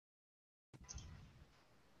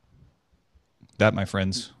That, my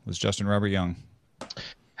friends, was Justin Robert Young.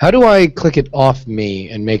 How do I click it off me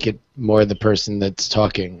and make it more the person that's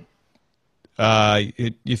talking?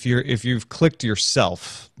 If you've clicked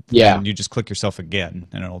yourself, then you just click yourself again,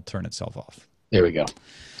 and it'll turn itself off. There we go.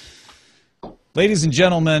 Ladies and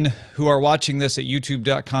gentlemen who are watching this at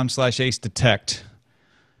youtube.com/acedetect,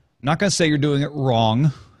 I'm not going to say you're doing it wrong.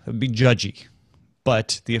 It would be judgy.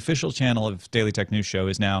 But the official channel of Daily Tech News Show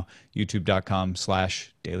is now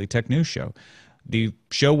youtube.com/Daily Tech News Show. The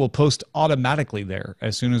show will post automatically there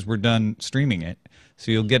as soon as we're done streaming it,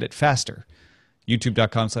 so you'll get it faster.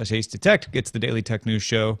 youtube.com/acedetect gets the Daily Tech News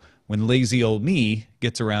Show when lazy old me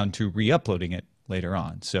gets around to re-uploading it later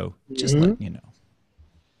on. So just let you know.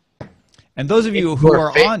 And those of you who are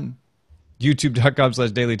on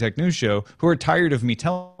youtube.com/Daily Tech News Show who are tired of me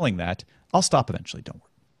telling that, I'll stop eventually, don't worry.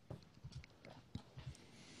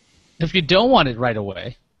 If you don't want it right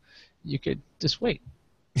away, you could just wait.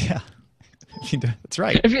 Yeah, that's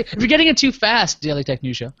right. If you're getting it too fast, Daily Tech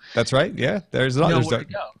News Show. That's right, yeah. There's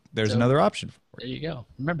another option for it. There you go.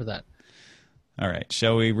 Remember that. All right,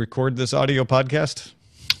 shall we record this audio podcast?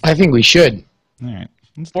 I think we should. All right.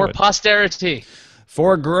 For posterity.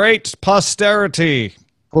 For great posterity.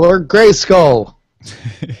 For Grayskull.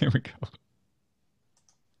 Here we go.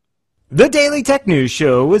 The Daily Tech News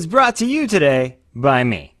Show was brought to you today by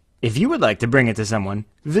me. If you would like to bring it to someone,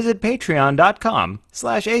 visit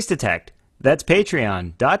patreon.com/acedetect. That's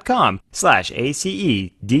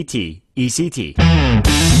patreon.com/ACEDTECT.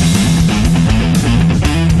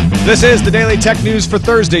 This is the Daily Tech News for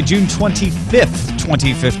Thursday, June 25th,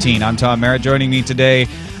 2015. I'm Tom Merritt. Joining me today,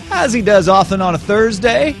 as he does often on a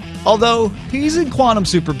Thursday, although he's in quantum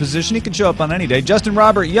superposition, he can show up on any day. Justin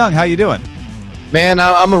Robert Young, how you doing? Man,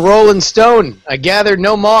 I'm a rolling stone. I gather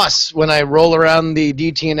no moss when I roll around the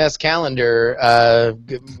DTNS calendar.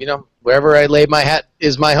 Wherever I lay my hat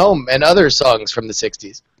is my home, and other songs from the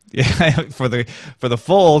 60s. Yeah, for the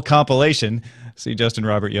full compilation, see Justin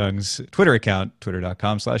Robert Young's Twitter account,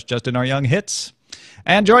 twitter.com/JustinRYoungHits.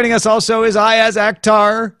 And joining us also is Ayaz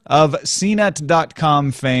Akhtar of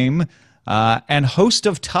CNET.com fame and host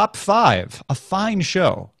of Top 5, a fine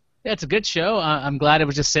show. Yeah, it's a good show. I'm glad it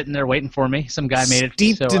was just sitting there waiting for me. Some guy made it.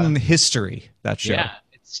 Steeped in history, that show. Yeah,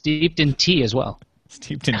 it's steeped in tea as well.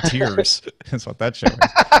 Steeped in tears. That's what that show is.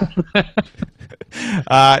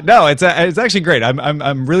 No, it's actually great.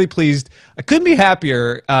 I'm really pleased. I couldn't be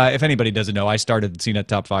happier. If anybody doesn't know, I started CNET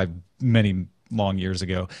Top 5 many long years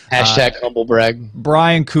ago. Hashtag humble brag.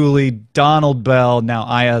 Brian Cooley, Donald Bell, now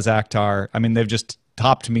Ayaz Akhtar. I mean, they've just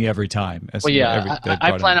topped me every time. Well, yeah,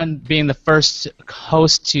 I plan on being the first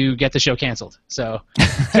host to get the show canceled. So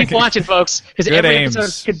keep watching, folks, because every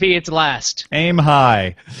episode could be its last. Aim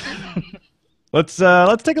high. Let's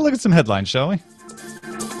take a look at some headlines, shall we?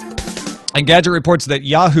 Engadget reports that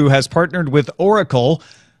Yahoo has partnered with Oracle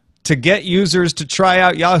to get users to try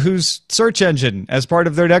out Yahoo's search engine as part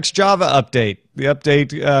of their next Java update. The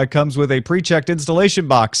update comes with a pre-checked installation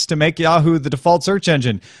box to make Yahoo the default search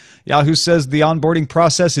engine. Yahoo says the onboarding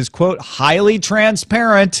process is, quote, highly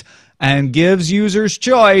transparent and gives users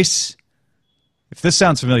choice. If this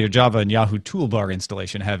sounds familiar, Java and Yahoo Toolbar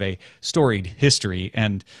installation have a storied history,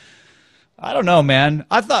 and I don't know, man.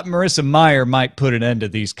 I thought Marissa Mayer might put an end to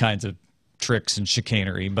these kinds of tricks and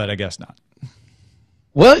chicanery, but I guess not.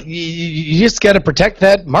 Well, you just got to protect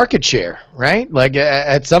that market share, right? Like,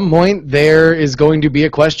 at some point, there is going to be a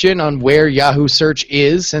question on where Yahoo Search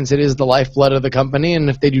is, since it is the lifeblood of the company, and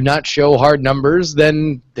if they do not show hard numbers,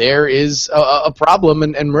 then there is a problem,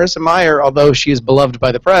 and Marissa Mayer, although she is beloved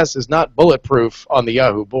by the press, is not bulletproof on the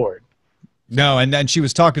Yahoo board. No, and she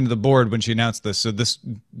was talking to the board when she announced this, so this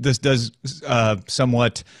does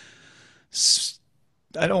somewhat,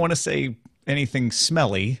 I don't want to say anything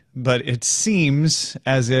smelly, but it seems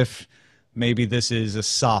as if maybe this is a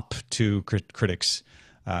sop to critics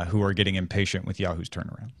who are getting impatient with Yahoo's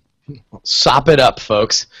turnaround. Sop it up,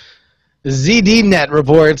 folks. ZDNet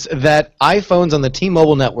reports that iPhones on the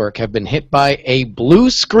T-Mobile network have been hit by a blue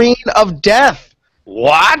screen of death.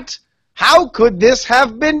 What? How could this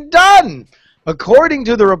have been done? According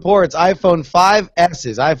to the reports, iPhone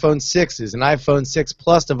 5S's, iPhone 6's, and iPhone 6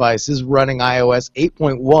 Plus devices running iOS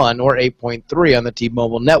 8.1 or 8.3 on the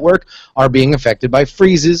T-Mobile network are being affected by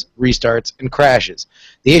freezes, restarts, and crashes.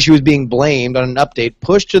 The issue is being blamed on an update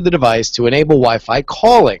pushed to the device to enable Wi-Fi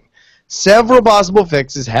calling. Several possible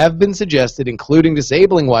fixes have been suggested, including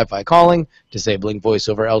disabling Wi-Fi calling, disabling voice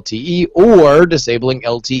over LTE, or disabling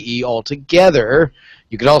LTE altogether.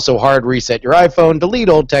 You could also hard reset your iPhone, delete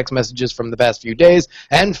old text messages from the past few days,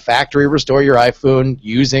 and factory restore your iPhone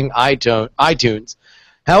using iTunes.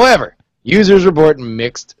 However, Users report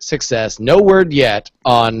mixed success. No word yet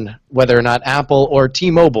on whether or not Apple or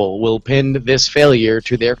T-Mobile will pin this failure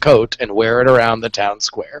to their coat and wear it around the town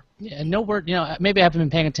square. Yeah, no word. You know, maybe I haven't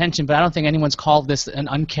been paying attention, but I don't think anyone's called this an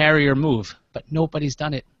uncarrier move. But nobody's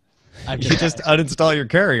done it. You just uninstall your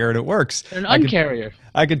carrier and it works. An uncarrier.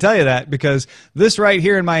 I can tell you that because this right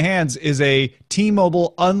here in my hands is a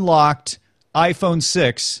T-Mobile unlocked iPhone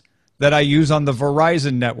 6 that I use on the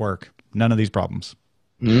Verizon network. None of these problems.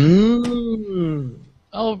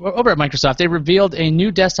 Over at Microsoft, they revealed a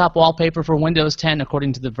new desktop wallpaper for Windows 10,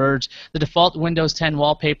 according to The Verge. The default Windows 10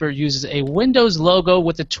 wallpaper uses a Windows logo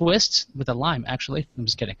with a twist, with a lime, actually. I'm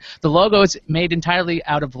just kidding. The logo is made entirely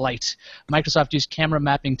out of light. Microsoft used camera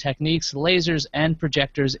mapping techniques, lasers, and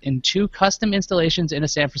projectors in 2 custom installations in a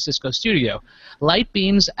San Francisco studio. Light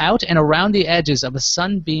beams out and around the edges of a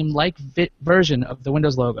sunbeam-like version of the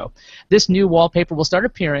Windows logo. This new wallpaper will start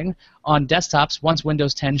appearing on desktops once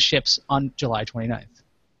Windows 10 ships on July 29th.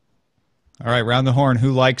 All right, round the horn.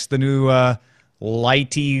 Who likes the new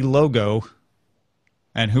lighty logo?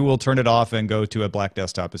 And who will turn it off and go to a black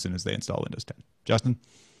desktop as soon as they install Windows 10? Justin?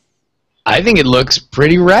 I think it looks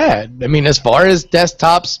pretty rad. I mean, as far as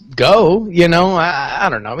desktops go, you know, I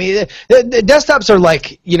don't know. I mean, the desktops are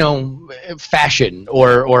like, you know, fashion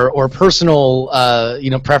or personal, you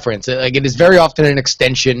know, preference. Like, it is very often an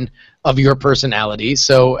extension of your personality.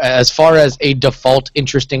 So as far as a default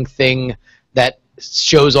interesting thing that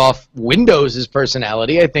shows off Windows'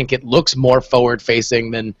 personality, I think it looks more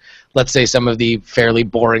forward-facing than, let's say, some of the fairly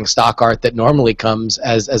boring stock art that normally comes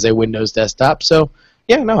as a Windows desktop. So,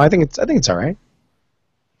 yeah, no, I think it's all right.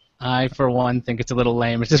 I, for one, think it's a little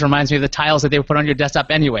lame. It just reminds me of the tiles that they would put on your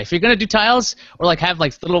desktop anyway. If you're going to do tiles or like have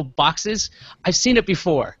like little boxes, I've seen it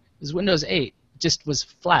before. It was Windows 8. It just was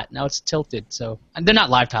flat. Now it's tilted. So and they're not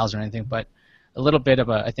live tiles or anything, but a little bit of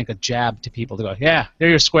a, I think, a jab to people to go, yeah, they're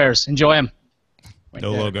your squares. Enjoy them. Right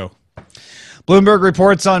no there. logo. Bloomberg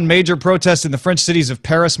reports on major protests in the French cities of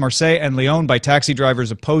Paris, Marseille, and Lyon by taxi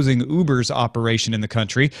drivers opposing Uber's operation in the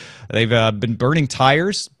country. They've been burning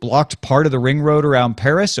tires, blocked part of the ring road around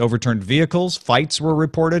Paris, overturned vehicles, fights were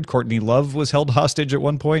reported. Courtney Love was held hostage at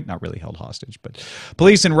one point. Not really held hostage, but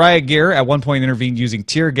police in riot gear at one point intervened using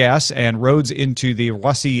tear gas, and roads into the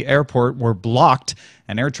Roissy airport were blocked,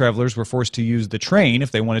 and air travelers were forced to use the train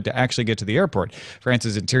if they wanted to actually get to the airport.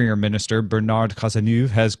 France's Interior Minister Bernard Cazeneuve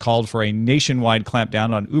has called for a nationwide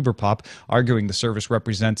clampdown on Uberpop, arguing the service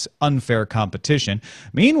represents unfair competition.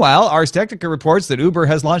 Meanwhile, Ars Technica reports that Uber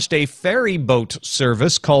has launched a ferry boat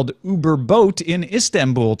service called Uber Boat in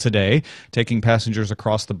Istanbul today, taking passengers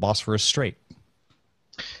across the Bosphorus Strait.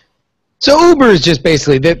 So Uber is just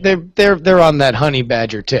basically they're on that honey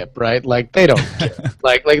badger tip, right? Like they don't care.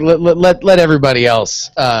 like let everybody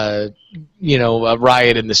else you know,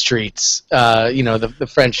 riot in the streets. You know, the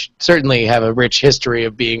French certainly have a rich history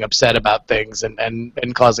of being upset about things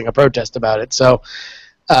and causing a protest about it. So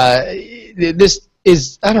this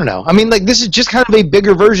is, I don't know. I mean, like, this is just kind of a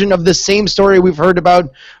bigger version of the same story we've heard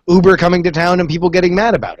about Uber coming to town and people getting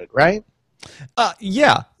mad about it, right?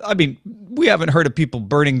 Yeah, I mean, we haven't heard of people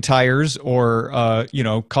burning tires or, you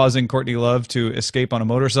know, causing Courtney Love to escape on a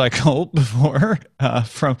motorcycle before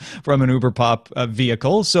from an Uberpop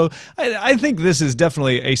vehicle. So I think this is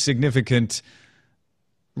definitely a significant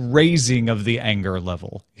raising of the anger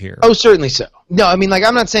level here. Oh, certainly so. No, I mean, like,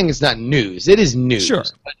 I'm not saying it's not news. It is news. Sure.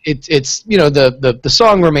 But it's you know, the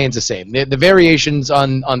song remains the same. The variations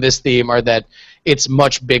on this theme are that it's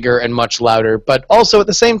much bigger and much louder, but also at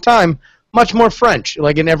the same time, much more French,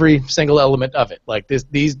 like in every single element of it. Like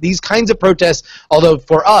these kinds of protests, although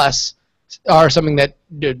for us are something that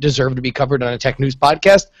deserve to be covered on a tech news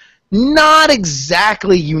podcast, not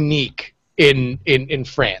exactly unique in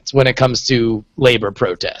France when it comes to labor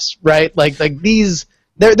protests, right? Like these,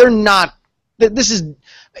 they're not.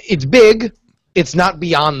 It's big. It's not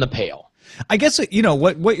beyond the pale. I guess, you know,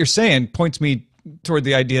 what you're saying points me toward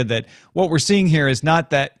the idea that what we're seeing here is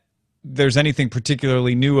not that there's anything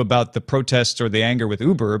particularly new about the protests or the anger with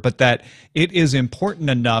Uber, but that it is important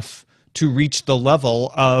enough to reach the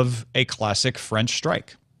level of a classic French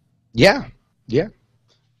strike. Yeah, yeah.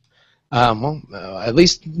 Well, at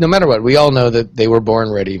least no matter what, we all know that they were born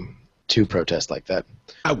ready to protest like that.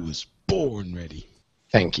 I was born ready.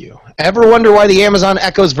 Thank you. Ever wonder why the Amazon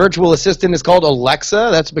Echo's virtual assistant is called Alexa?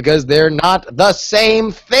 That's because they're not the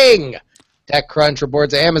same thing. TechCrunch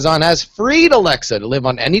reports Amazon has freed Alexa to live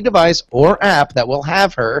on any device or app that will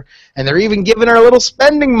have her, and they're even giving her a little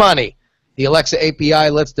spending money. The Alexa API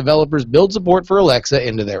lets developers build support for Alexa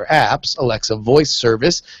into their apps. Alexa Voice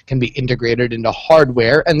Service can be integrated into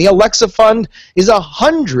hardware, and the Alexa Fund is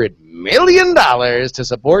 $100 million to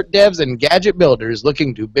support devs and gadget builders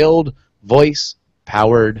looking to build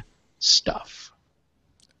voice-powered stuff.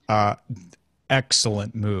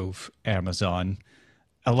 Excellent move, Amazon.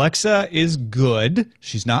 Alexa is good.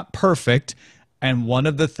 She's not perfect. And one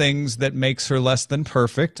of the things that makes her less than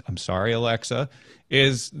perfect, I'm sorry, Alexa,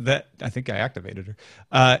 is that, I think I activated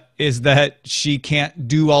her, is that she can't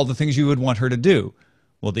do all the things you would want her to do.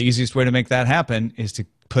 Well, the easiest way to make that happen is to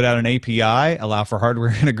put out an API, allow for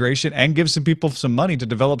hardware integration, and give some people some money to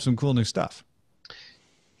develop some cool new stuff.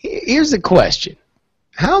 Here's a question.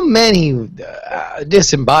 How many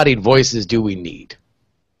disembodied voices do we need?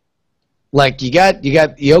 Like, you got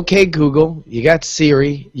the OK Google, you got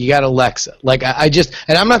Siri, you got Alexa. Like, I just,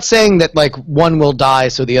 and I'm not saying that, like, one will die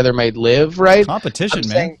so the other might live, right? Competition,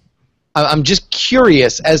 man. I'm just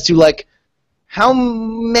curious as to, like, how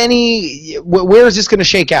many, where is this going to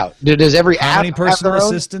shake out? Does every app How many personal have their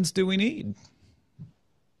own? assistants do we need?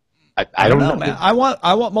 I don't know, man. I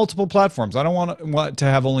want multiple platforms. I don't want to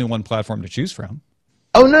have only one platform to choose from.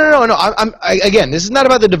 Oh, no. Again, this is not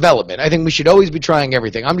about the development. I think we should always be trying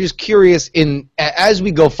everything. I'm just curious as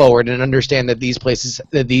we go forward and understand that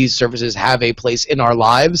these services have a place in our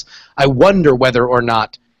lives. I wonder whether or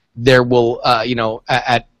not there will,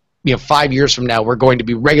 at 5 years from now, we're going to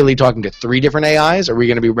be regularly talking to 3 different AIs. Are we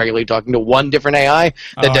going to be regularly talking to one different AI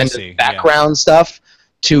that then does background stuff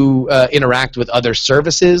to interact with other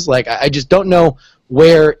services? Like, I just don't know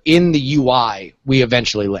where in the UI we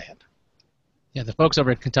eventually land. Yeah, the folks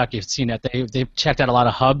over at Kentucky have seen it. They've checked out a lot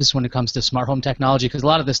of hubs when it comes to smart home technology, because a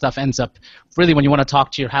lot of this stuff ends up really when you want to talk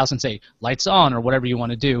to your house and say, lights on, or whatever you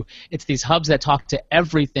want to do. It's these hubs that talk to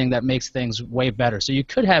everything that makes things way better. So you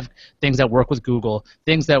could have things that work with Google,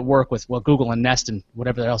 things that work with Google and Nest and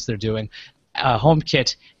whatever else they're doing,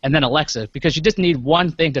 HomeKit, and then Alexa, because you just need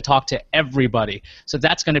one thing to talk to everybody. So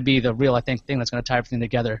that's going to be the real, I think, thing that's going to tie everything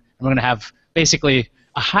together. And we're going to have basically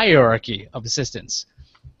a hierarchy of assistants.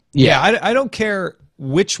 Yeah, I don't care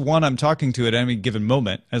which one I'm talking to at any given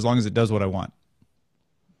moment, as long as it does what I want.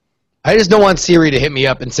 I just don't want Siri to hit me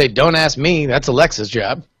up and say, don't ask me, that's Alexa's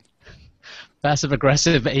job.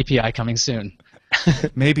 Passive-aggressive API coming soon.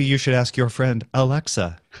 Maybe you should ask your friend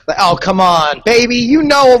Alexa. Oh, come on, baby, you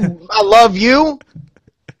know I love you.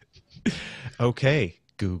 Okay,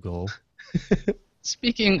 Google.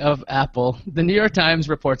 Speaking of Apple, the New York Times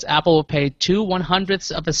reports Apple will pay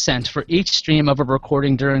 2/100ths of a cent for each stream of a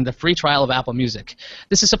recording during the free trial of Apple Music.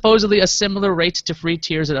 This is supposedly a similar rate to free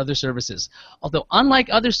tiers at other services. Although, unlike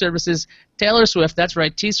other services, Taylor Swift, that's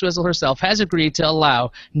right, T-Swizzle herself, has agreed to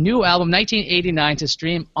allow new album 1989 to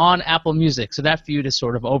stream on Apple Music, so that feud is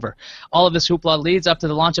sort of over. All of this hoopla leads up to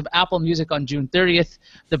the launch of Apple Music on June 30th.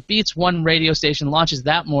 The Beats One radio station launches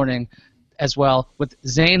that morning as well, with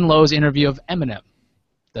Zane Lowe's interview of Eminem.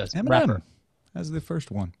 The rapper. That's the first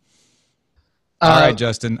one. All right,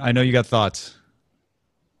 Justin. I know you got thoughts.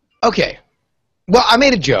 Okay. Well, I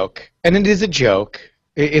made a joke, and it is a joke.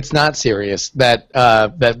 It's not serious that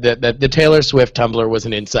the Taylor Swift Tumblr was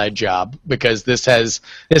an inside job, because this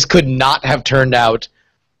could not have turned out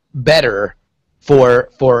better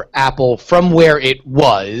for Apple from where it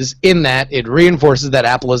was, in that it reinforces that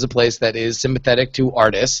Apple is a place that is sympathetic to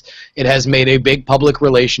artists. It has made a big public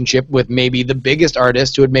relationship with maybe the biggest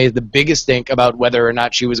artist who had made the biggest stink about whether or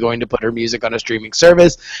not she was going to put her music on a streaming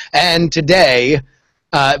service, and today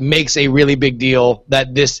makes a really big deal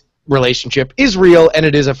that this relationship is real and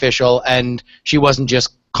it is official, and she wasn't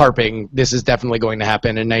just carping. This is definitely going to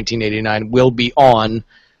happen, and 1989 will be on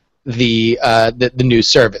the new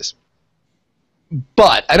service.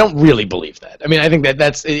 But I don't really believe that. I mean, I think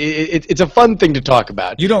it's a fun thing to talk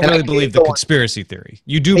about. You don't really believe the conspiracy theory.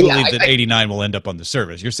 You do believe that 89 will end up on the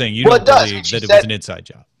service. You're saying you don't believe that it was an inside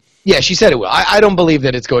job. Yeah, she said it will. I don't believe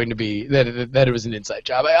that it's going to be that it was an inside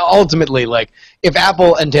job. Ultimately, like, if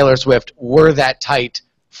Apple and Taylor Swift were that tight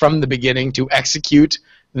from the beginning to execute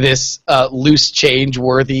this loose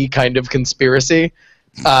change-worthy kind of conspiracy,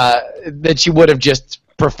 that she would have just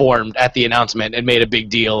performed at the announcement and made a big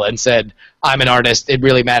deal and said, I'm an artist, it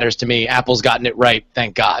really matters to me, Apple's gotten it right,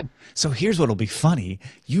 thank God. So here's what'll be funny.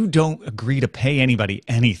 You don't agree to pay anybody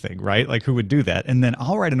anything, right? Like, who would do that? And then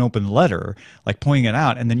I'll write an open letter, like, pointing it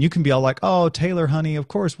out, and then you can be all like, oh, Taylor, honey, of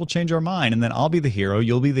course, we'll change our mind. And then I'll be the hero,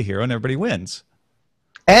 you'll be the hero, and everybody wins.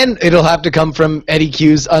 And it'll have to come from Eddie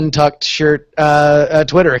Q's Untucked Shirt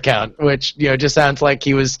Twitter account, which, just sounds like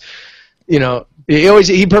he was,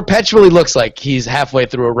 he perpetually looks like he's halfway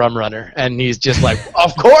through a rum runner, and he's just like,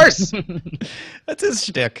 of course. That's his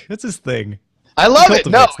shtick. That's his thing. I love it.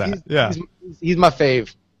 No, he's my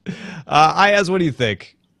fave. Ayaz, what do you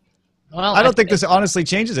think? Well, I don't think this honestly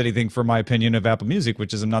changes anything for my opinion of Apple Music,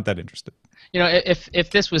 which is I'm not that interested.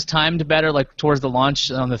 if this was timed better, like towards the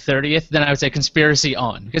launch on the 30th, then I would say conspiracy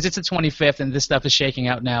on, because it's the 25th and this stuff is shaking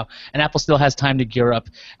out now, and Apple still has time to gear up.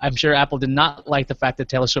 I'm sure Apple did not like the fact that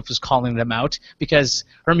Taylor Swift was calling them out, because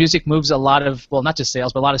her music moves a lot of, well, not just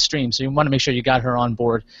sales, but a lot of streams, so you want to make sure you got her on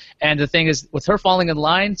board. And the thing is, with her falling in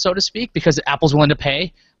line, so to speak, because Apple's willing to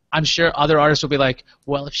pay, I'm sure other artists will be like,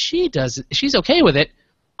 well, if she's okay with it,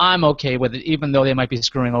 I'm okay with it, even though they might be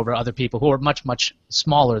screwing over other people who are much, much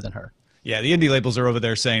smaller than her. Yeah, the indie labels are over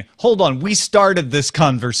there saying, hold on, we started this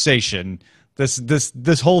conversation.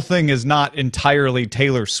 This whole thing is not entirely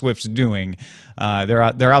Taylor Swift's doing. They're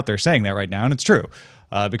out there saying that right now, and it's true.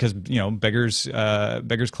 Because, Beggars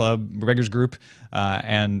Club, Beggars Group,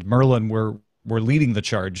 and Merlin were leading the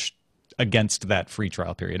charge against that free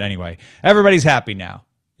trial period. Anyway, everybody's happy now,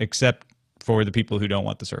 except for the people who don't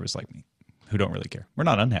want the service like me, who don't really care. We're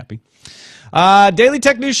not unhappy.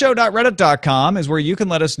 DailyTechNewsShow.reddit.com is where you can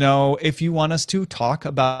let us know if you want us to talk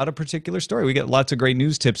about a particular story. We get lots of great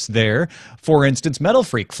news tips there. For instance, Metal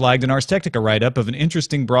Freak flagged an Ars Technica write-up of an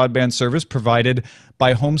interesting broadband service provided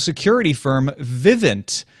by home security firm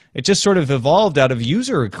Vivint. It just sort of evolved out of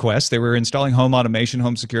user requests. They were installing home automation,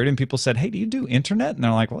 home security, and people said, hey, do you do internet? And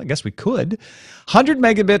they're like, well, I guess we could. 100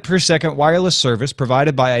 megabit per second wireless service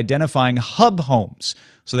provided by identifying hub homes.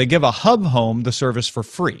 So they give a hub home the service for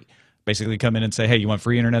free. Basically come in and say, hey, you want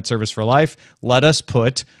free internet service for life? Let us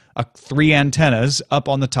put 3 antennas up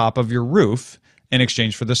on the top of your roof in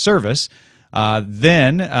exchange for the service.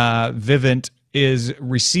 Then Vivint is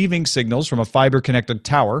receiving signals from a fiber-connected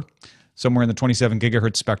tower somewhere in the 27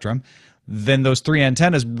 gigahertz spectrum. Then those 3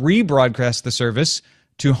 antennas rebroadcast the service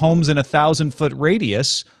to homes in a 1,000-foot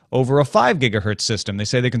radius over a 5 gigahertz system. They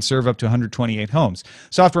say they can serve up to 128 homes.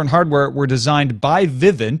 Software and hardware were designed by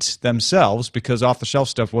Vivint themselves because off-the-shelf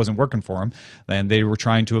stuff wasn't working for them, and they were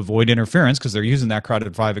trying to avoid interference because they're using that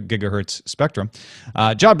crowded 5 gigahertz spectrum.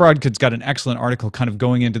 John Broadkid's got an excellent article kind of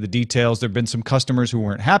going into the details. There have been some customers who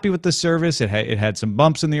weren't happy with the service. It had some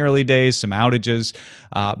bumps in the early days, some outages,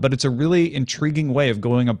 but it's a really intriguing way of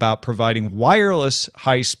going about providing wireless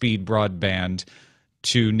high-speed broadband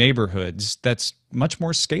to neighborhoods that's much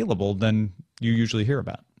more scalable than you usually hear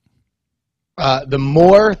about. The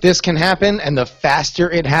more this can happen and the faster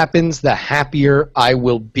it happens, the happier I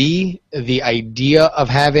will be. The idea of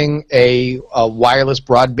having a wireless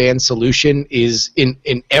broadband solution is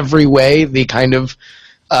in every way the kind of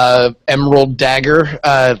emerald dagger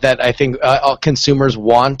that I think all consumers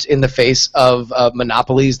want in the face of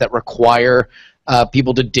monopolies that require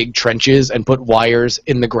people to dig trenches and put wires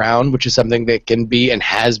in the ground, which is something that can be and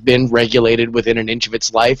has been regulated within an inch of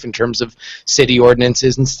its life in terms of city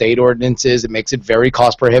ordinances and state ordinances. It makes it very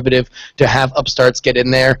cost prohibitive to have upstarts get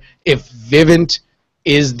in there. If Vivint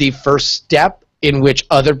is the first step in which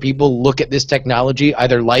other people look at this technology,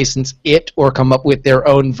 either license it or come up with their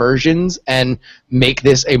own versions and make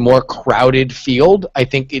this a more crowded field, I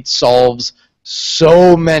think it solves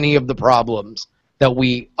so many of the problems that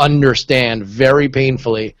we understand very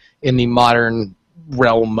painfully in the modern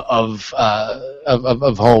realm of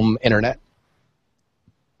home internet.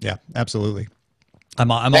 Yeah, absolutely.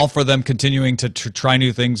 I'm all for them continuing to try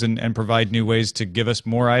new things and provide new ways to give us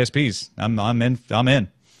more ISPs. I'm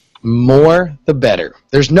in. More the better.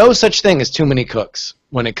 There's no such thing as too many cooks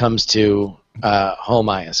when it comes to home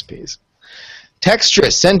ISPs.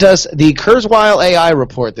 Textress sent us the Kurzweil AI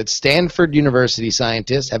report that Stanford University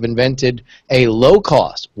scientists have invented a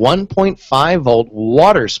low-cost 1.5-volt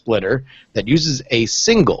water splitter that uses a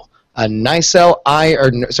single nickel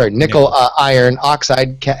iron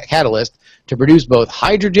oxide catalyst to produce both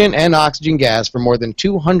hydrogen and oxygen gas for more than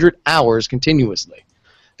 200 hours continuously.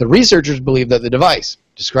 The researchers believe that the device,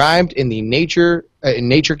 described in the Nature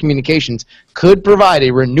Communications, could provide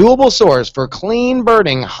a renewable source for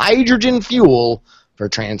clean-burning hydrogen fuel for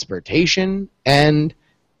transportation and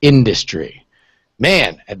industry.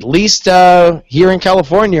 Man, at least here in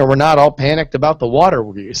California, we're not all panicked about the water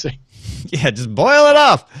we're using. Yeah, just boil it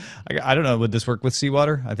off. I don't know. Would this work with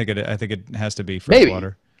seawater? I think it has to be fresh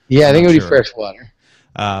water. Yeah, I think it would be fresh water.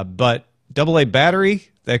 But AA battery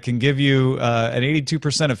that can give you an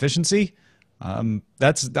 82% efficiency.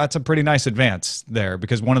 That's a pretty nice advance there,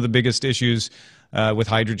 because one of the biggest issues with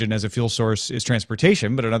hydrogen as a fuel source is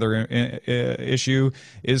transportation, but another issue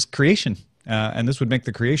is creation, and this would make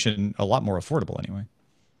the creation a lot more affordable anyway.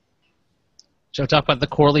 So talk about the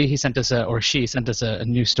Corley. He sent us she sent us a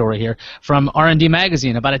news story here from R&D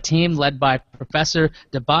Magazine about a team led by Professor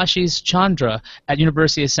Debashis Chandra at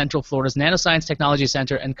University of Central Florida's Nanoscience Technology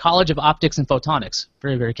Center and College of Optics and Photonics.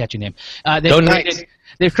 Very, very catchy name.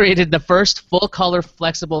 They've created the first full-color,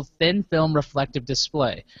 flexible, thin-film reflective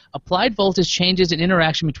display. Applied voltage changes an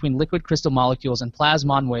interaction between liquid crystal molecules and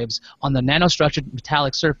plasmon waves on the nanostructured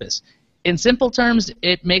metallic surface. In simple terms,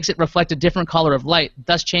 it makes it reflect a different color of light,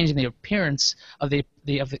 thus changing the appearance of the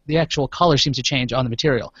actual color seems to change on the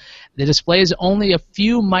material. The display is only a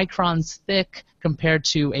few microns thick compared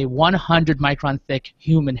to a 100 micron thick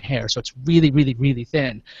human hair, so it's really, really, really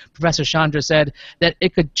thin. Professor Chandra said that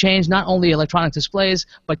it could change not only electronic displays,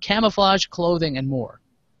 but camouflage, clothing, and more.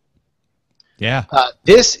 Yeah.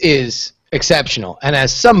 This is exceptional. And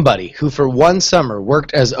as somebody who for one summer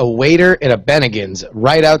worked as a waiter in a Bennigan's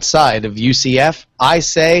right outside of UCF, I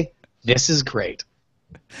say this is great.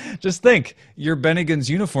 Just think, your Bennigan's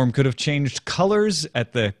uniform could have changed colors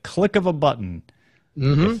at the click of a button.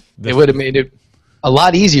 Mm-hmm. It would have made it a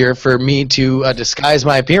lot easier for me to disguise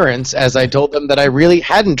my appearance, as I told them that I really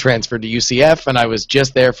hadn't transferred to UCF and I was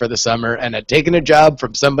just there for the summer and had taken a job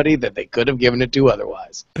from somebody that they could have given it to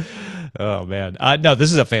otherwise. Oh, man. No,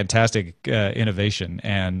 this is a fantastic innovation.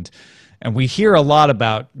 And we hear a lot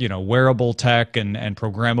about, wearable tech and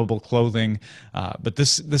programmable clothing, but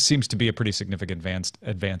this seems to be a pretty significant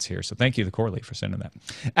advance here. So thank you to Corley for sending that.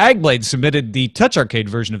 AgBlade submitted the Touch Arcade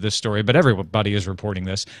version of this story, but everybody is reporting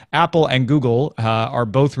this. Apple and Google are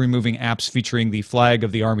both removing apps featuring the flag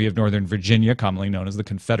of the Army of Northern Virginia, commonly known as the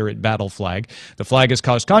Confederate battle flag. The flag has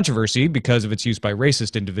caused controversy because of its use by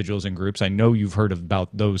racist individuals and groups. I know you've heard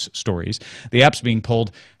about those stories. The apps being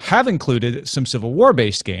pulled have included some Civil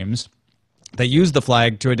War-based games that use the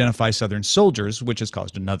flag to identify Southern soldiers, which has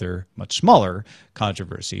caused another much smaller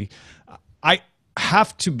controversy. I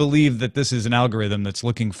have to believe that this is an algorithm that's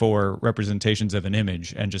looking for representations of an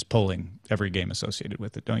image and just pulling every game associated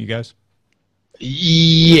with it, don't you guys?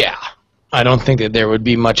 Yeah. I don't think that there would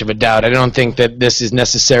be much of a doubt. I don't think that this is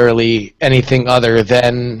necessarily anything other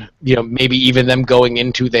than, maybe even them going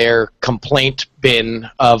into their complaint bin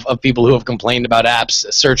of people who have complained about apps,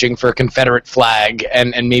 searching for a Confederate flag,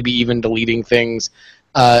 and maybe even deleting things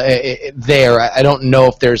there. I don't know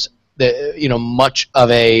if there's much of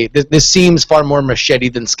a. This seems far more machete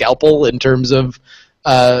than scalpel in terms of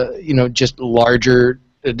just larger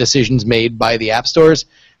decisions made by the app stores.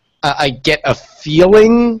 I get a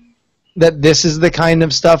feeling that this is the kind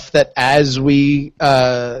of stuff that as we,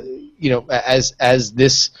 as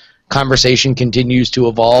this conversation continues to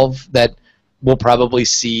evolve, that we'll probably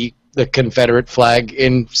see the Confederate flag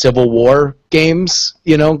in Civil War games,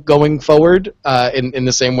 going forward, in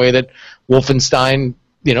the same way that Wolfenstein,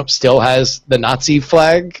 still has the Nazi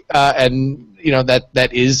flag, and that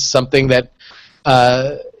is something that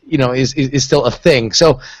is still a thing.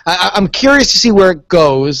 So I'm curious to see where it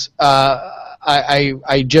goes.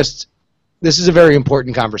 This is a very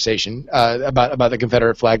important conversation about the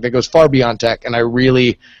Confederate flag that goes far beyond tech, and I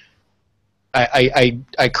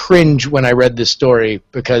cringe when I read this story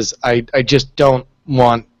because I just don't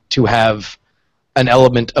want to have an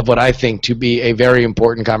element of what I think to be a very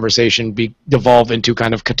important conversation devolve into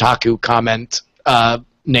kind of Kotaku comment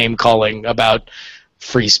name calling about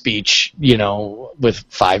free speech, with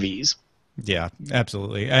 5 E's. Yeah,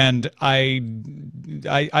 absolutely. And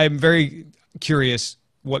I'm very curious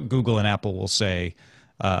what Google and Apple will say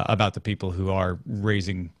about the people who are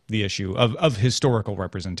raising the issue of historical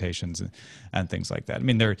representations and things like that. I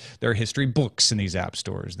mean, there are history books in these app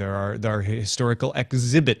stores. There are historical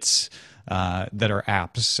exhibits that are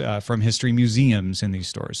apps from history museums in these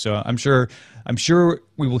stores. So I'm sure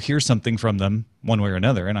we will hear something from them one way or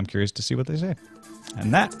another, and I'm curious to see what they say.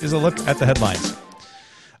 And that is a look at the headlines.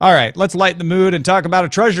 All right, let's lighten the mood and talk about a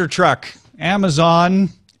treasure truck. Amazon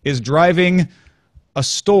is driving a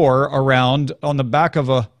store around on the back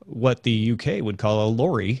of what the UK would call a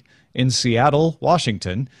lorry in Seattle,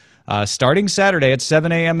 Washington. Starting Saturday at 7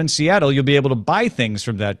 a.m. in Seattle, you'll be able to buy things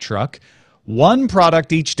from that truck, one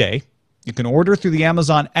product each day. You can order through the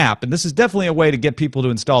Amazon app, and this is definitely a way to get people to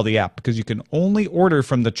install the app because you can only order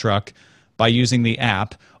from the truck by using the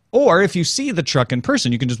app. Or if you see the truck in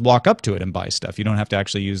person, you can just walk up to it and buy stuff. You don't have to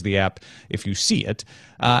actually use the app if you see it.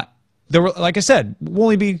 There will, like I said, will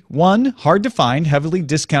only be one hard-to-find, heavily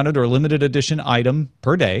discounted or limited edition item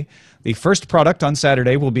per day. The first product on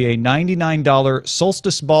Saturday will be a $99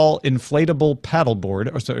 Solstice Ball inflatable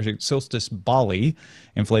paddleboard, or sorry, Solstice Bally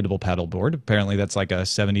inflatable paddleboard. Apparently that's like a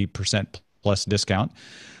 70% plus discount.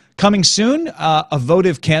 Coming soon, a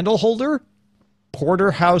votive candle holder,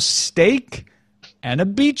 porterhouse steak, and a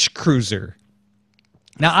beach cruiser.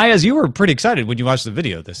 Now, Ayaz, you were pretty excited when you watched the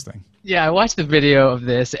video of this thing. Yeah, I watched the video of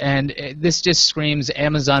this, and this just screams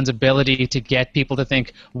Amazon's ability to get people to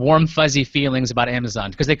think warm, fuzzy feelings about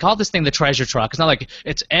Amazon. Because they call this thing the treasure truck. It's not like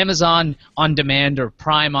it's Amazon on demand or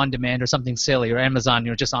Prime on demand or something silly, or Amazon,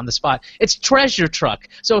 just on the spot. It's treasure truck.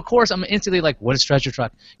 So, of course, I'm instantly like, what is treasure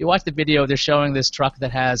truck? You watch the video, they're showing this truck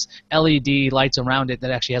that has LED lights around it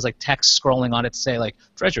that actually has like text scrolling on it to say like,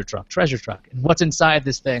 treasure truck, and what's inside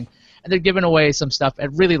this thing. And they're giving away some stuff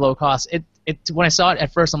at really low cost. When I saw it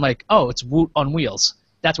at first, I'm like, oh, it's Woot on wheels.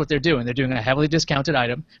 That's what they're doing. They're doing a heavily discounted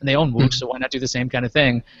item, and they own Woot, so why not do the same kind of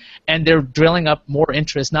thing? And they're drilling up more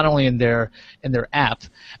interest, not only in their app,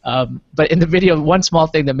 but in the video. One small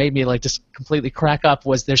thing that made me like just completely crack up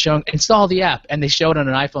was they're showing install the app, and they showed on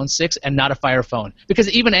an iPhone 6 and not a Fire phone, because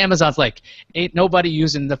even Amazon's like, ain't nobody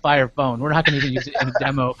using the Fire phone. We're not going to even use it in a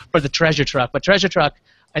demo for the treasure truck. But treasure truck,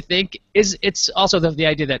 I think it's also the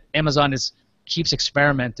idea that Amazon keeps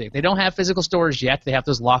experimenting. They don't have physical storage yet. They have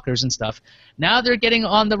those lockers and stuff. Now they're getting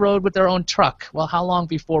on the road with their own truck. Well, how long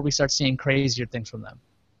before we start seeing crazier things from them?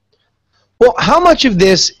 Well, how much of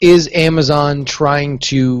this is Amazon trying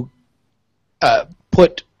to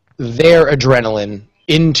put their adrenaline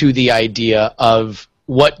into the idea of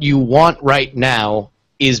what you want right now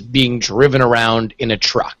is being driven around in a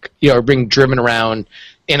truck, or being driven around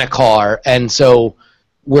in a car, and so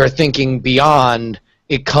we're thinking beyond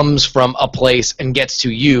it comes from a place and gets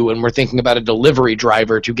to you, and we're thinking about a delivery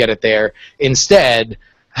driver to get it there. Instead,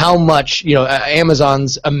 how much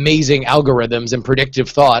Amazon's amazing algorithms and predictive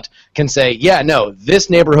thought can say, yeah, no,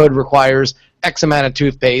 this neighborhood requires X amount of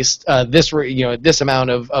toothpaste, this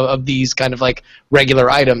amount of these kind of like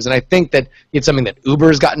regular items. And I think that it's something that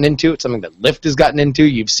Uber's gotten into. It's something that Lyft has gotten into.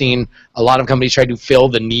 You've seen a lot of companies try to fill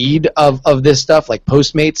the need of this stuff, like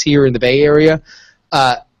Postmates here in the Bay Area.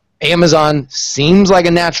 Amazon seems like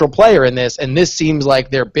a natural player in this, and this seems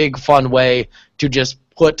like their big fun way to just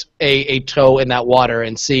put a toe in that water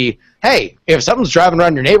and see, hey, if something's driving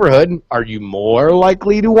around your neighborhood, are you more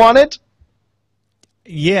likely to want it?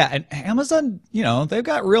 Yeah, and Amazon, they've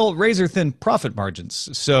got real razor-thin profit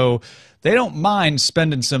margins, so they don't mind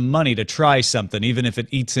spending some money to try something, even if it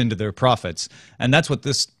eats into their profits. And that's what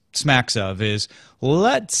this smacks of is,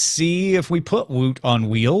 let's see if we put Woot on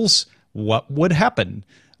wheels, what would happen?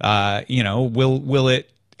 Will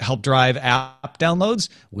it help drive app downloads?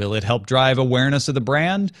 Will it help drive awareness of the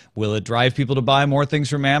brand? Will it drive people to buy more things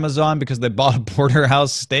from Amazon because they bought a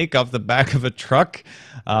porterhouse steak off the back of a truck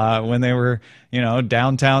when they were,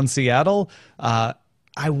 downtown Seattle? I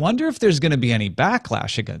wonder if there's going to be any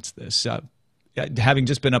backlash against this. Having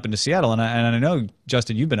just been up into Seattle, and I know,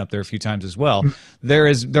 Justin, you've been up there a few times as well,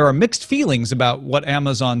 there are mixed feelings about what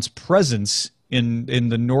Amazon's presence in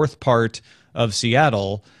the north part of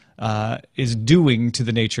Seattle is doing to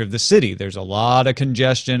the nature of the city. There's a lot of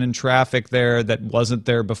congestion and traffic there that wasn't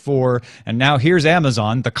there before, and now here's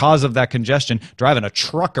Amazon, the cause of that congestion, driving a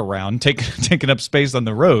truck around, taking up space on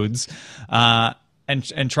the roads,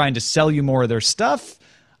 and trying to sell you more of their stuff.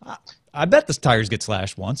 I bet the tires get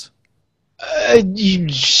slashed once.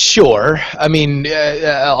 Sure. I mean,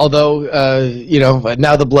 although,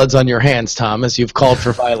 now the blood's on your hands, Thomas. You've called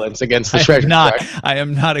for violence against the treasure truck. I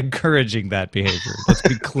am not encouraging that behavior. Let's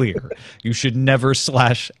be clear. You should never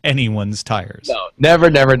slash anyone's tires. No,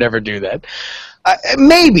 never do that.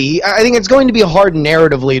 Maybe. I think it's going to be hard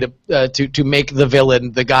narratively to make the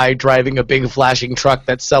villain the guy driving a big flashing truck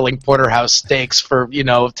that's selling porterhouse steaks for,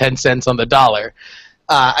 10 cents on the dollar.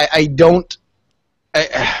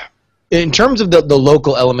 In terms of the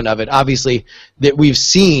local element of it, obviously, that we've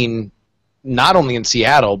seen not only in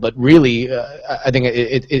Seattle, but really, I think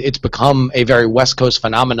it's become a very West Coast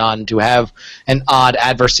phenomenon to have an odd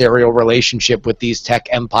adversarial relationship with these tech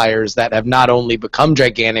empires that have not only become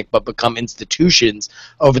gigantic, but become institutions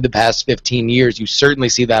over the past 15 years. You certainly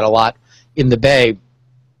see that a lot in the Bay.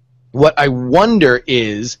 What I wonder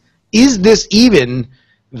is this even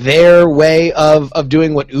their way of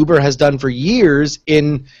doing what Uber has done for years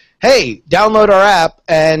in, hey, download our app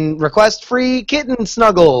and request free kitten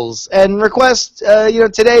snuggles, and request,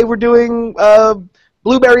 today we're doing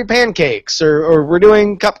blueberry pancakes, or we're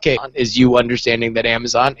doing cupcakes. Is you understanding that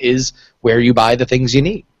Amazon is where you buy the things you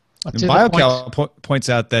need. BioCal points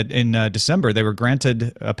out that in December they were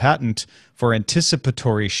granted a patent for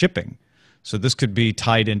anticipatory shipping. So this could be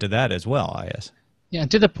tied into that as well, I guess. Yeah,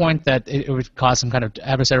 to the point that it would cause some kind of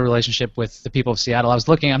adversarial relationship with the people of Seattle. I'm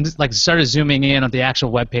just like started zooming in on the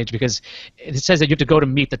actual webpage because it says that you have to go to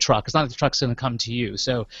meet the truck. It's not that the truck's going to come to you.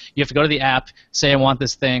 So you have to go to the app, say I want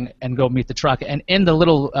this thing, and go meet the truck. And in the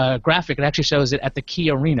little graphic, it actually shows it at the Key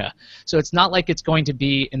Arena. So it's not like it's going to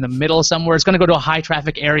be in the middle somewhere. It's going to go to a high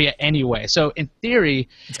traffic area anyway. So in theory,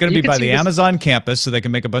 it's going to be by the Amazon campus, so they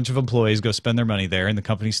can make a bunch of employees go spend their money there in the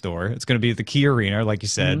company store. It's going to be at the Key Arena, like you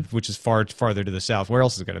said, which is farther to the south. Where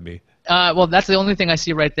else is it going to be? Well, that's the only thing I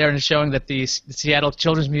see right there, and it's showing that the Seattle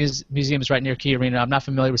Children's Museum is right near Key Arena. I'm not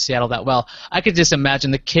familiar with Seattle that well. I could just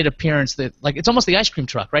imagine the kid appearance that, like, it's almost the ice cream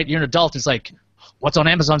truck, right? You're an adult. It's like, what's on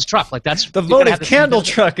Amazon's truck? Like, that's the votive candle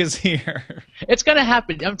truck is here. It's going to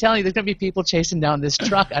happen. I'm telling you, there's going to be people chasing down this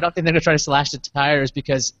truck. I don't think they're going to try to slash the tires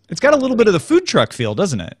because it's got a little bit of the food truck feel,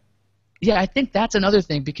 doesn't it? Yeah, I think that's another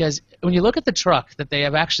thing because when you look at the truck that they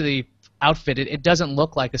have actually outfitted, it doesn't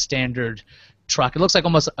look like a standard truck. It looks like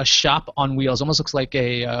almost a shop on wheels. Almost looks like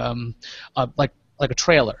like a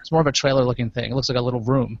trailer. It's more of a trailer-looking thing. It looks like a little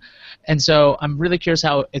room. And so I'm really curious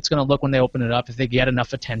how it's going to look when they open it up, if they get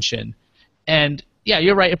enough attention. And yeah,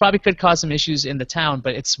 you're right. It probably could cause some issues in the town,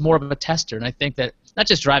 but it's more of a tester. And I think that not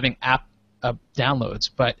just driving app downloads,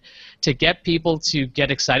 but to get people to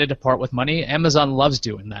get excited to part with money, Amazon loves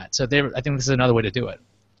doing that. So I think this is another way to do it.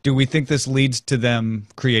 Do we think this leads to them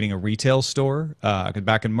creating a retail store? 'Cause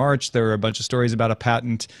back in March, there were a bunch of stories about a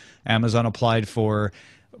patent Amazon applied for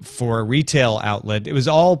a retail outlet. It was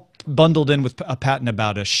all bundled in with a patent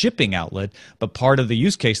about a shipping outlet, but part of the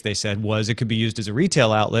use case, they said, was it could be used as a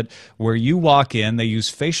retail outlet where you walk in, they use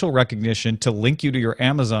facial recognition to link you to your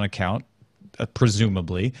Amazon account,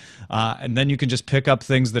 presumably, and then you can just pick up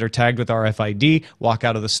things that are tagged with RFID, walk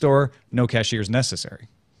out of the store, no cashiers necessary.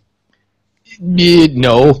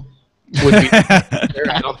 No.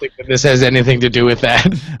 I don't think that this has anything to do with that.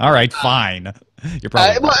 All right, fine. You're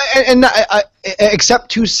probably right.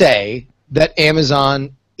 Except to say that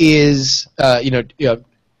Amazon is,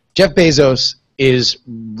 Jeff Bezos is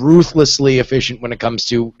ruthlessly efficient when it comes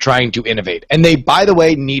to trying to innovate. And they, by the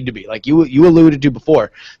way, need to be. Like you alluded to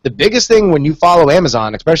before, the biggest thing when you follow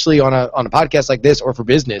Amazon, especially on a podcast like this or for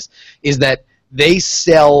business, is that they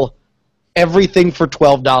sell everything for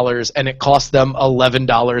 $12 and it costs them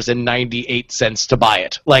 $11.98 to buy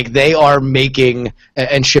it. Like they are making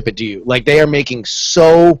and ship it to you. Like they are making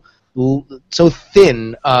so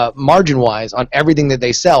thin margin-wise on everything that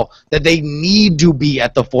they sell that they need to be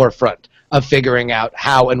at the forefront of figuring out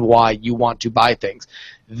how and why you want to buy things.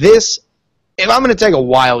 This, if I'm going to take a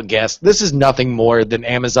wild guess, this is nothing more than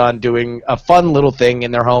Amazon doing a fun little thing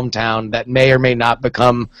in their hometown that may or may not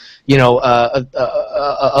become,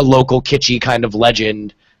 a local kitschy kind of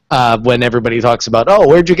legend. When everybody talks about, oh,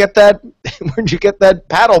 where'd you get that? Where'd you get that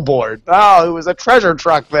paddle board? Oh, it was a treasure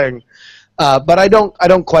truck thing. But I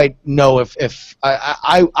don't quite know if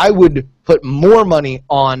I would put more money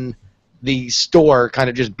on the store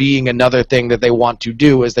kind of just being another thing that they want to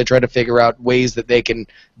do as they try to figure out ways that they can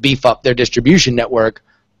beef up their distribution network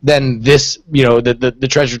than this, the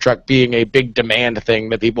treasure truck being a big demand thing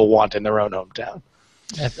that people want in their own hometown.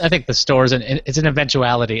 I think the stores, it's an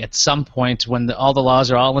eventuality at some point when all the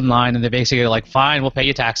laws are all in line and they basically are like, fine, we'll pay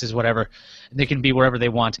you taxes, whatever. And they can be wherever they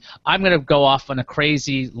want. I'm going to go off on a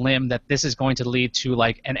crazy limb that this is going to lead to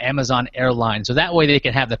like an Amazon airline. So that way they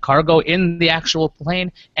can have the cargo in the actual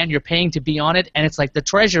plane and you're paying to be on it. And it's like the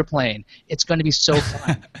treasure plane. It's going to be so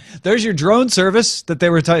fun. There's your drone service that they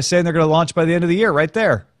were saying they're going to launch by the end of the year right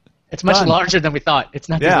there. It's much larger than we thought. It's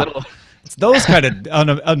not these little... It's those kind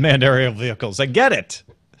of unmanned aerial vehicles. I get it.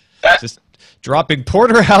 Just dropping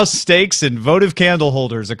porterhouse steaks and votive candle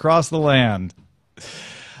holders across the land.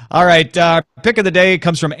 All right, pick of the day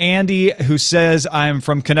comes from Andy, who says, I'm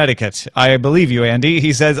from Connecticut. I believe you, Andy.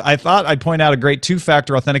 He says, I thought I'd point out a great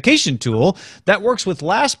two-factor authentication tool that works with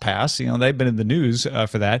LastPass. They've been in the news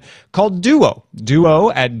for that, called Duo.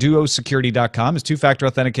 Duo at duosecurity.com is two-factor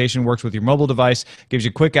authentication, works with your mobile device, gives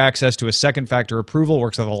you quick access to a second-factor approval,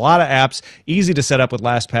 works with a lot of apps, easy to set up with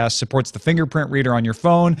LastPass, supports the fingerprint reader on your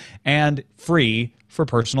phone, and free for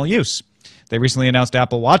personal use. They recently announced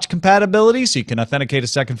Apple Watch compatibility, so you can authenticate a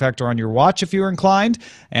second factor on your watch if you're inclined.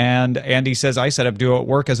 And Andy says, I set up Duo at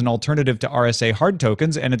work as an alternative to RSA hard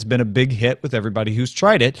tokens, and it's been a big hit with everybody who's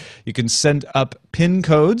tried it. You can send up PIN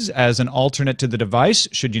codes as an alternate to the device,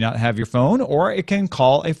 should you not have your phone, or it can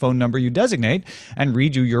call a phone number you designate and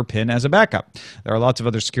read you your PIN as a backup. There are lots of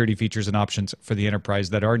other security features and options for the enterprise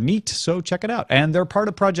that are neat, so check it out. And they're part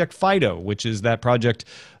of Project FIDO, which is that project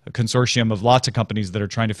consortium of lots of companies that are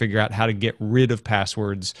trying to figure out how to get rid of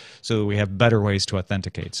passwords so that we have better ways to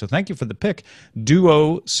authenticate. So thank you for the pick.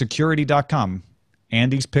 Duosecurity.com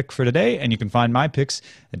Andy's pick for today, and you can find my picks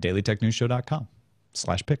at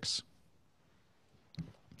dailytechnewsshow.com/picks.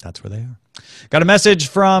 That's where they are. Got a message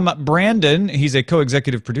from Brandon. He's a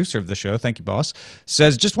co-executive producer of the show. Thank you, boss.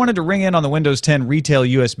 Says, just wanted to ring in on the Windows 10 retail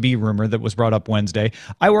USB rumor that was brought up Wednesday.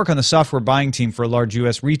 I work on the software buying team for a large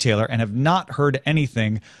U.S. retailer and have not heard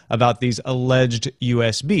anything about these alleged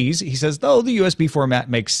USBs. He says, though the USB format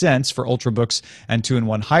makes sense for Ultrabooks and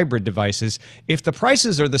 2-in-1 hybrid devices, if the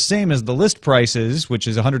prices are the same as the list prices, which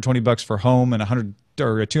is $120 for home and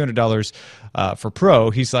 $200 for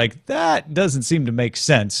Pro, he's like, that doesn't seem to make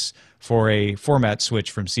sense for a format switch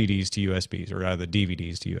from CDs to USBs, or rather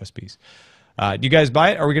DVDs to USBs. Do you guys buy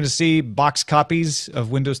it? Are we going to see box copies of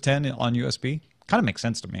Windows 10 on USB? Kind of makes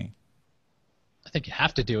sense to me. I think you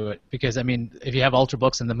have to do it because, I mean, if you have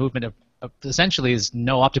Ultrabooks and the movement of essentially is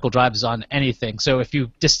no optical drives on anything. So if you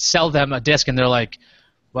just sell them a disc and they're like,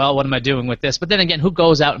 well, what am I doing with this? But then again, who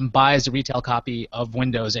goes out and buys a retail copy of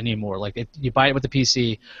Windows anymore? Like, you buy it with the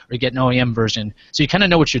PC or you get an OEM version. So you kind of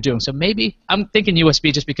know what you're doing. So maybe I'm thinking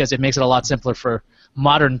USB just because it makes it a lot simpler for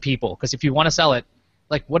modern people. Because if you want to sell it,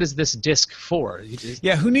 like, what is this disc for?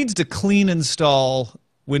 Yeah, who needs to clean install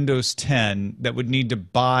Windows 10 that would need to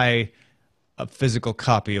buy a physical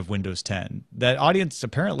copy of Windows 10? That audience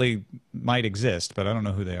apparently might exist, but I don't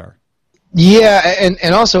know who they are. Yeah,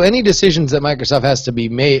 and also any decisions that Microsoft has to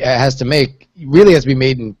make really has to be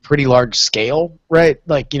made in pretty large scale, right?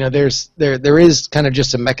 Like, you know, there is kind of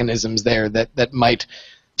just some mechanisms there that might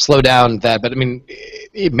slow down that. But I mean,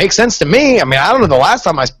 it makes sense to me. I mean, I don't know the last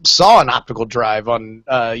time I saw an optical drive on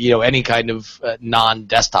any kind of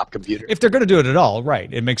non-desktop computer. If they're going to do it at all, right,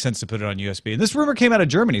 it makes sense to put it on USB. And this rumor came out of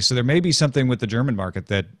Germany, so there may be something with the German market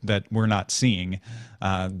that we're not seeing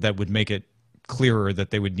that would make it clearer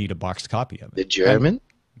that they would need a boxed copy of it. The German?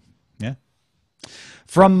 Yeah.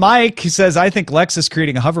 From Mike, he says, I think Lexus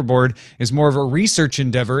creating a hoverboard is more of a research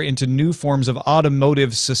endeavor into new forms of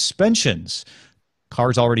automotive suspensions.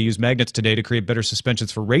 Cars already use magnets today to create better suspensions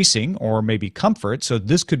for racing or maybe comfort, so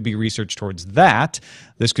this could be research towards that.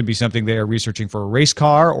 This could be something they are researching for a race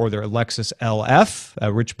car or their Lexus LF,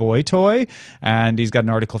 a rich boy toy. And he's got an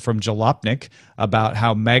article from Jalopnik about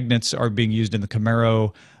how magnets are being used in the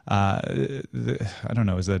Camaro. I don't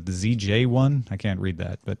know, is that the ZJ one? I can't read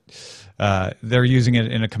that, but they're using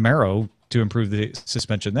it in a Camaro to improve the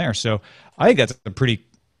suspension there. So I think that's a pretty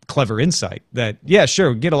clever insight that, yeah,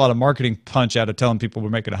 sure, get a lot of marketing punch out of telling people we're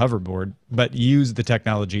making a hoverboard, but use the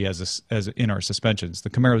technology as in our suspensions. The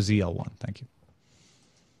Camaro ZL1. Thank you.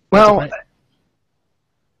 Well,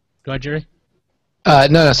 go ahead, Jerry.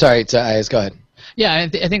 No, sorry. Go ahead. Yeah, I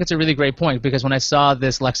think it's a really great point because when I saw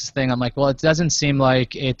this Lexus thing, I'm like, well, it doesn't seem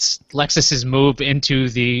like it's Lexus's move into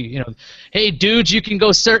the, hey, dudes, you can go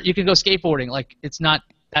skateboarding. Like, it's not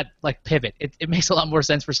that like pivot. It makes a lot more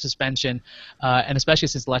sense for suspension, and especially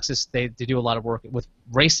since Lexus they do a lot of work with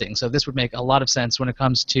racing. So this would make a lot of sense when it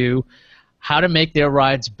comes to how to make their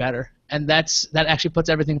rides better, and that actually puts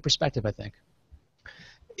everything in perspective, I think.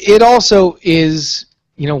 It also is,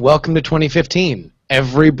 welcome to 2015.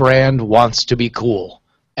 Every brand wants to be cool.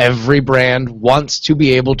 Every brand wants to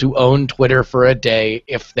be able to own Twitter for a day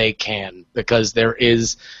if they can, because there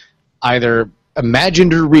is either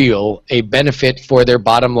imagined or real a benefit for their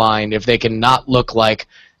bottom line if they can not look like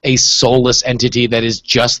a soulless entity that is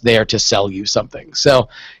just there to sell you something. So,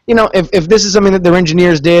 if this is something that their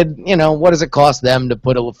engineers did, what does it cost them to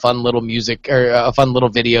put a fun little music or a fun little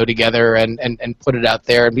video together and put it out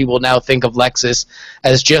there? And people now think of Lexus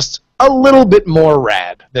as just a little bit more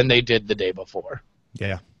rad than they did the day before.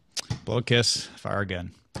 Yeah. Blow a kiss, fire again.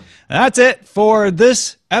 And that's it for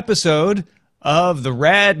this episode of the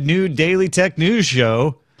Rad New Daily Tech News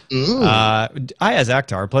Show. I, as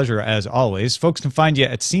Akhtar, pleasure as always. Folks can find you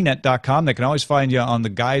at cnet.com. They can always find you on the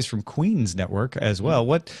Guys from Queens network as well.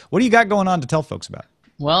 What do you got going on to tell folks about?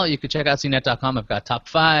 Well, you could check out cnet.com. I've got top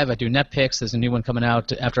 5. I do net picks. There's a new one coming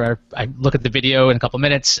out after I look at the video in a couple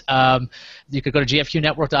minutes. You could go to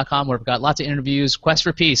gfqnetwork.com where we've got lots of interviews. Quest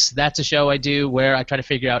for Peace, that's a show I do where I try to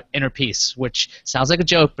figure out inner peace, which sounds like a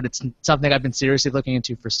joke, but it's something I've been seriously looking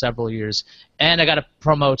into for several years. And I got to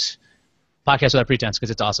promote Podcast Without Pretense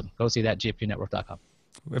because it's awesome. Go see that, gfqnetwork.com.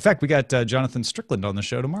 In fact, we got Jonathan Strickland on the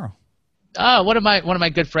show tomorrow. One of my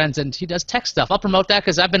good friends, and he does tech stuff. I'll promote that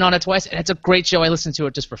because I've been on it twice, and it's a great show. I listen to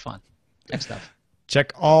it just for fun. Tech stuff.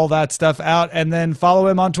 Check all that stuff out, and then follow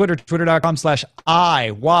him on Twitter,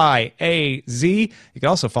 twitter.com/IYAZ. You can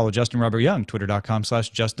also follow Justin Robert Young,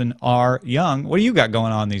 twitter.com/JustinRYoung. What do you got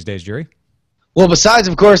going on these days, Jerry? Well, besides,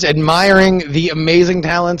 of course, admiring the amazing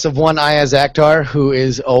talents of one Ayaz Akhtar, who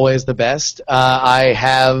is always the best, I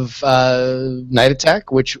have Night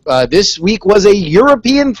Attack, which this week was a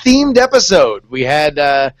European-themed episode. We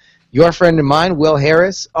had your friend and mine, Will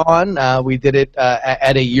Harris, on. We did it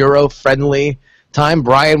at a Euro-friendly time.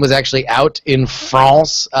 Brian was actually out in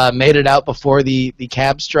France, made it out before the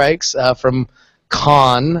cab strikes from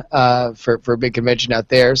Cannes for a big convention out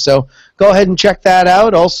there. So go ahead and check that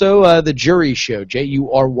out. Also, the Jury Show, Jury. Go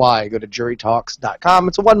to jurytalks.com.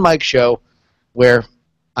 It's a one-mic show where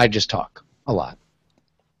I just talk a lot.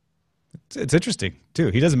 It's interesting, too.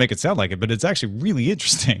 He doesn't make it sound like it, but it's actually really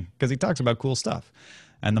interesting because he talks about cool stuff.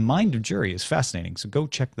 And the mind of Jury is fascinating, so go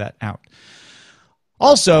check that out.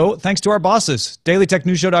 Also, thanks to our bosses,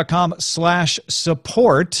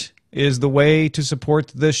 dailytechnewsshow.com/support is the way to support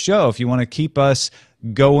this show. If you want to keep us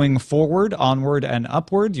going forward, onward, and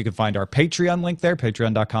upward, you can find our Patreon link there,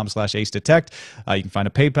 patreon.com/acedetect. You can find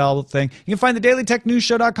a PayPal thing. You can find the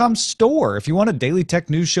dailytechnewsshow.com store. If you want a Daily Tech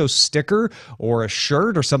News Show sticker or a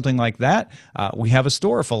shirt or something like that, we have a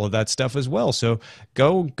store full of that stuff as well. So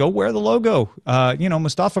go wear the logo.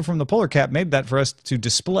 Mustafa from the Polar Cap made that for us to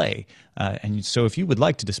display. And so if you would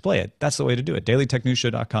like to display it, that's the way to do it.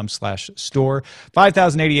 dailytechnewsshow.com/store.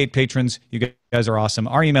 5,088 patrons. You guys are awesome.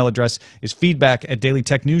 Our email address is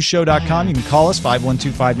feedback@dailytechnewsshow.com. You can call us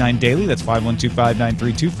 512-59-DAILY. That's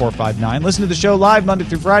 512-593-2459. Listen to the show live Monday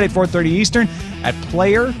through Friday, 4:30 Eastern at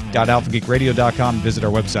player.alphageekradio.com. Visit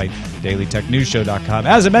our website, dailytechnewsshow.com.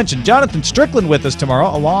 As I mentioned, Jonathan Strickland with us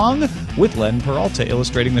tomorrow, along with Len Peralta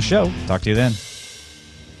illustrating the show. Talk to you then.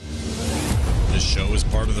 This show is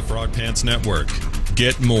part of the Frog Pants Network.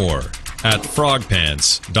 Get more at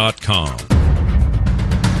frogpants.com.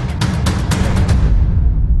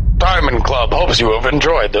 Diamond Club hopes you have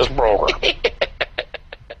enjoyed this program.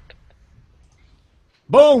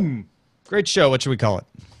 Boom! Great show. What should we call it?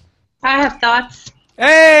 I have thoughts.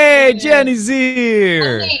 Hey, Jenny's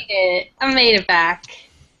here! I made it back.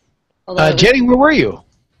 Although Jenny, where were you?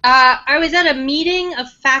 I was at a meeting of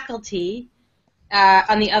faculty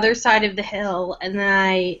on the other side of the hill, and then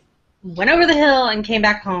I went over the hill and came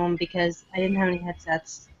back home because I didn't have any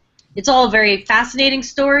headsets. It's all a very fascinating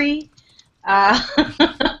story. I'm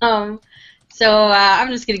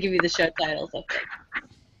just going to give you the show titles, I think.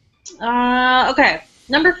 Okay.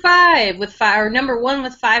 Number one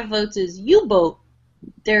with 5 votes is U-Boat.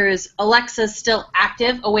 There is Alexa still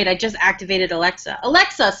active. Oh, wait, I just activated Alexa.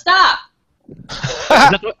 Alexa, stop! Is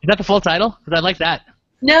that the full title? Because I like that.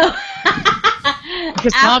 No.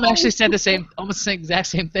 Because Tom actually said almost the exact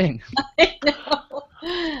same thing. I know.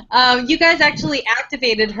 You guys actually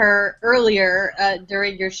activated her earlier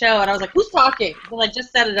during your show, and I was like, who's talking? Well, I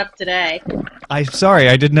just set it up today. I'm sorry,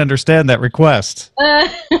 I didn't understand that request.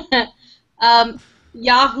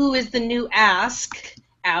 Yahoo is the new Ask.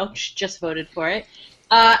 Ouch, just voted for it.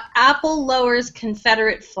 Apple lowers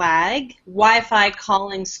Confederate flag. Wi-Fi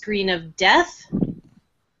calling screen of death.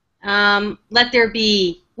 Let there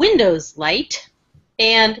be Windows Light.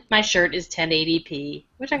 And my shirt is 1080p,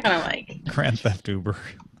 which I kind of like. Grand Theft Uber.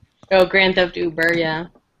 Oh, Grand Theft Uber, yeah.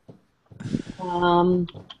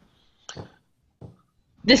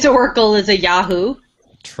 This Oracle is a Yahoo.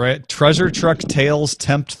 Treasure Truck Tales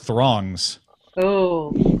Tempt Throngs.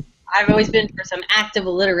 Oh, I've always been for some active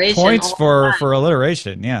alliteration. Points for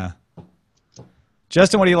alliteration, yeah.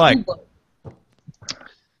 Justin, what do you like?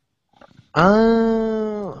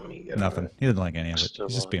 Let me get Nothing. He didn't like any of it. He's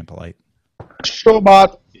just being polite.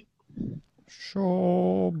 Showbot.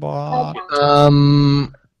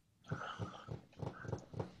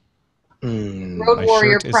 Road My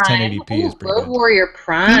Warrior shirt is Prime. 1080p is pretty Road good. Warrior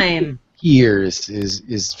Prime. Years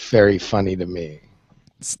is very funny to me.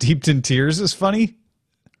 Steeped in Tears is funny?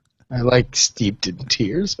 I like steeped in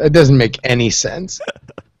tears. That doesn't make any sense.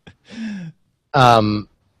 And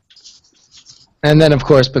then, of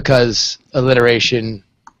course, because alliteration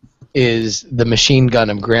is the machine gun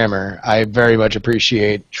of grammar, I very much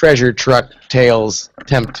appreciate Treasure Truck Tales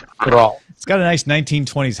Tempt Thrall. It's got a nice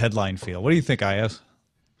 1920s headline feel. What do you think, IS?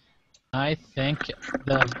 I think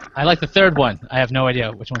I like the third one. I have no idea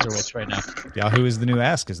which ones are which right now. Yahoo is the new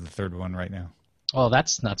Ask is the third one right now. Oh,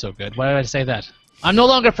 that's not so good. Why did I say that? I'm no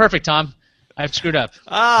longer perfect, Tom. I've screwed up.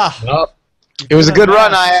 Well, it was a good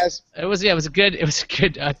run, IS. It was a good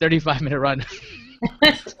 35-minute run.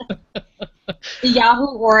 The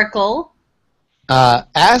Yahoo Oracle.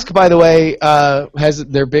 Ask, by the way, has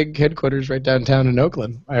their big headquarters right downtown in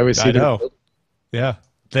Oakland. I always see them. Yeah.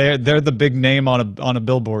 They're the big name on a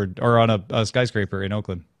billboard or on a skyscraper in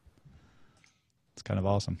Oakland. It's kind of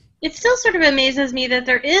awesome. It still sort of amazes me that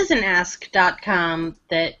there is an Ask.com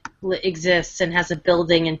that exists and has a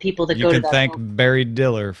building and people that You go to can that. thank Barry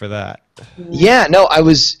Diller for that. Yeah, no, I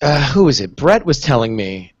was, who was it? Brett was telling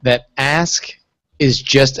me that Ask is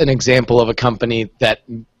just an example of a company that,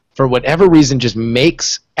 for whatever reason, just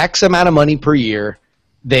makes X amount of money per year.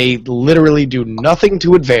 They literally do nothing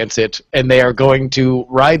to advance it, and they are going to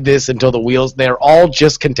ride this until the wheels, they're all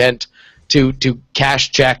just content to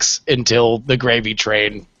cash checks until the gravy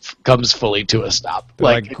train comes fully to a stop.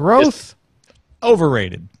 Like growth,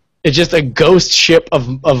 overrated. It's just a ghost ship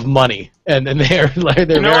of money, and they're like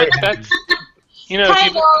they're very. That's,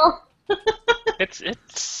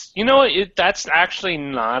 if you, that's actually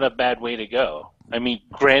not a bad way to go. I mean,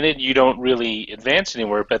 granted, you don't really advance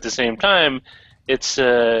anywhere, but at the same time, it's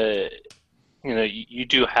you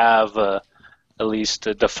do have at least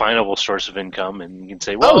a definable source of income, and you can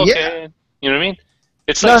say, well, okay, you know what I mean?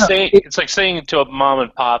 It's like it's like saying to a mom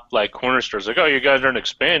and pop like corner stores, like, oh, you guys aren't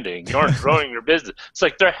expanding, you aren't growing your business. It's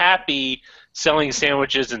like they're happy selling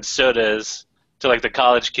sandwiches and sodas to like the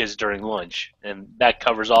college kids during lunch, and that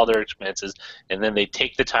covers all their expenses. And then they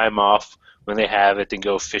take the time off when they have it and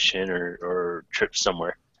go fishing or trip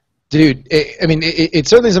somewhere. Dude, it's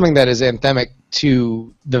certainly something that is anthemic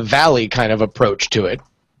to the Valley kind of approach to it.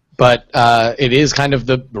 But it is kind of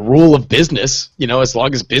the rule of business, as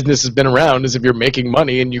long as business has been around, is if you're making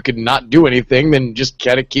money and you can not do anything, then just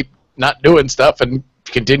kind of keep not doing stuff and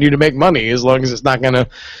continue to make money as long as it's not going to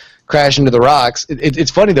crash into the rocks.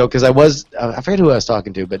 It's funny, though, because I forget who I was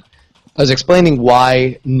talking to, but I was explaining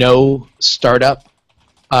why no startup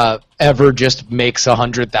ever just makes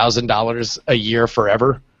 $100,000 a year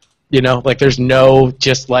forever. Like there's no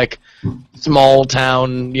just like small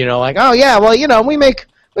town, like, oh, yeah, well,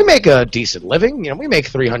 we make a decent living. We make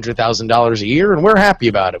 $300,000 a year, and we're happy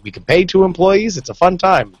about it. We can pay 2 employees. It's a fun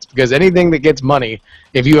time. It's because anything that gets money,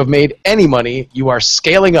 if you have made any money, you are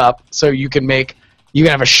scaling up so you can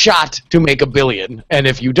have a shot to make $1 billion. And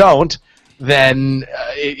if you don't, then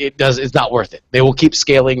it's not worth it. They will keep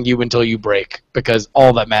scaling you until you break, because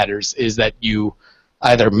all that matters is that you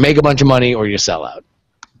either make a bunch of money or you sell out.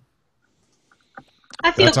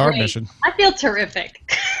 That's our mission. I feel terrific.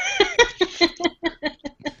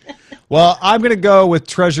 Well, I'm going to go with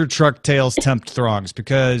Treasure Truck Tales Tempt Throngs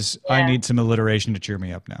because I need some alliteration to cheer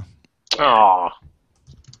me up now. Aw.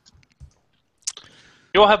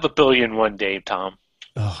 You'll have $1 billion one day, Tom.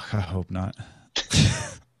 Oh, I hope not.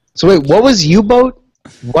 So wait, what was U-Boat?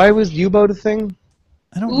 Why was U-Boat a thing?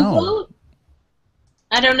 I don't know.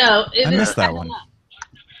 I don't know. I missed that one.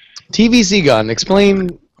 TVC gun.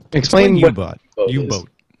 Explain U-Boat. what U-Boat.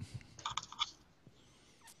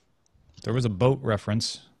 There was a boat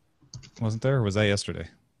reference. Wasn't there? Or was that yesterday?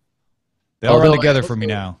 They all run together for me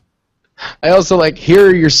now. I also like, here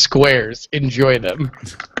are your squares. Enjoy them.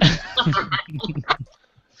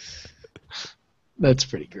 That's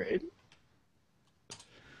pretty great.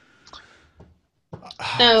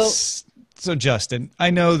 So Justin,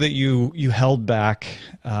 I know that you held back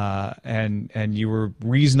and you were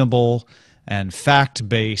reasonable and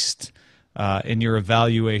fact-based in your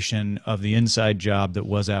evaluation of the inside job that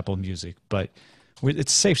was Apple Music, but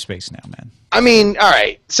it's safe space now, man. I mean, all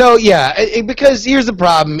right. So yeah, because here's the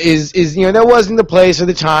problem: is there wasn't the place or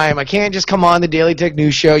the time. I can't just come on the Daily Tech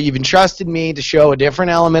News Show. You've entrusted me to show a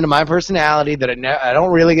different element of my personality that I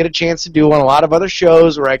don't really get a chance to do on a lot of other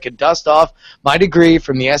shows, where I could dust off my degree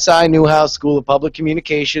from the SI Newhouse School of Public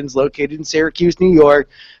Communications, located in Syracuse, New York.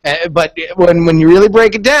 But when you really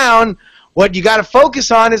break it down, what you got to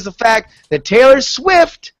focus on is the fact that Taylor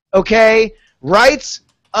Swift, writes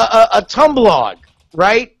a Tumblr,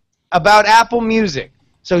 right, about Apple Music.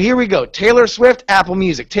 So here we go. Taylor Swift, Apple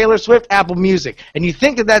Music. Taylor Swift, Apple Music. And you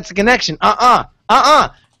think that that's a connection.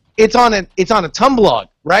 It's on a Tumblr,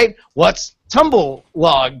 right? What's Tumblr?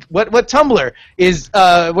 What Tumblr is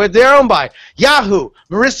what they're owned by? Yahoo.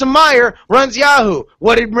 Marissa Mayer runs Yahoo.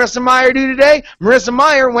 What did Marissa Mayer do today? Marissa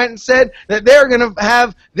Mayer went and said that they're going to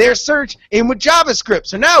have their search in with JavaScript.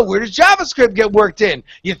 So now where does JavaScript get worked in?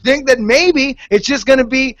 You think that maybe it's just going to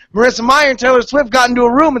be Marissa Mayer and Taylor Swift got into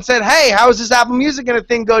a room and said, hey, how is this Apple Music going to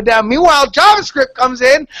thing go down? Meanwhile, JavaScript comes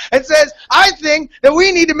in and says, I think that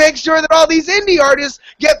we need to make sure that all these indie artists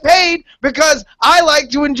get paid because I like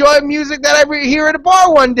to enjoy music that I hear at a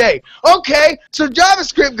bar one day. Okay, so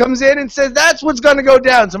JavaScript comes in and says that's what's going to go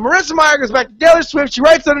down. So Marissa Mayer goes back to Taylor Swift. She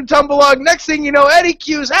writes on a Tumblr. Next thing you know, Eddie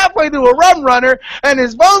Q's halfway through a rum runner, and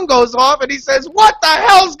his phone goes off, and he says, what the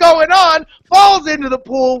hell's going on? Falls into the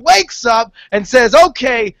pool, wakes up, and says,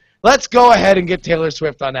 okay, let's go ahead and get Taylor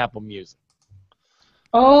Swift on Apple Music.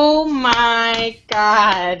 Oh, my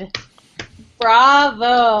God.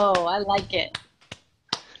 Bravo. I like it.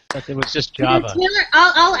 But it was just Java. Taylor,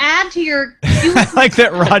 I'll add to your. I like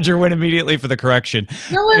that Roger went immediately for the correction.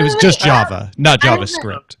 It was just Java, not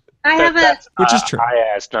JavaScript. I have Which is true.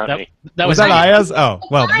 IAS, not me. That Was that IAS? Oh,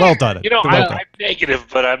 well done. You know, Well done. I'm negative,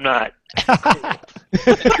 but I'm not.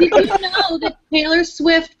 Did you know that Taylor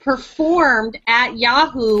Swift performed at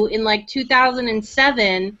Yahoo in like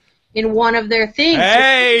 2007 in one of their things?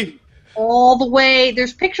 Hey! All the way.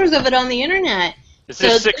 There's pictures of it on the internet. Is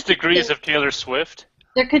this 6 degrees of Taylor Swift?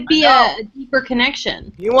 There could be a deeper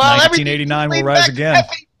connection. You want 1989 will rise again.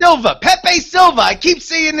 Pepe Silva. Pepe Silva. I keep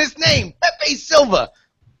saying this name. Pepe Silva.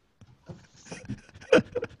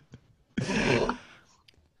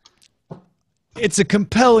 It's a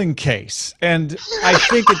compelling case, and I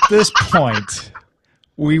think at this point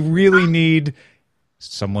we really need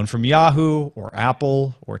someone from Yahoo or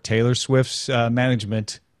Apple or Taylor Swift's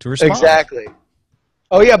management to respond. Exactly.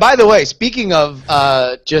 Oh yeah. By the way, speaking of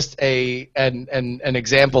just an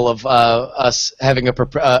example of us having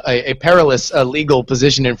a perilous legal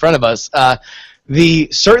position in front of us, the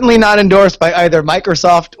certainly not endorsed by either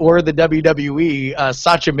Microsoft or the WWE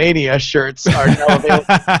Satchamania shirts are now available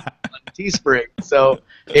on Teespring. So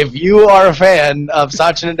if you are a fan of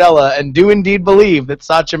Satya Nadella and do indeed believe that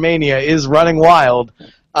Satchamania is running wild,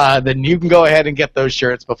 then you can go ahead and get those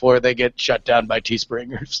shirts before they get shut down by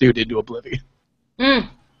Teespring or sued into oblivion.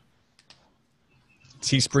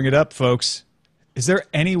 Teespring it up, folks. Is there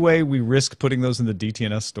any way we risk putting those in the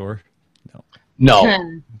DTNS store? No,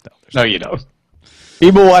 you don't.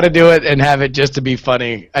 People want to do it and have it just to be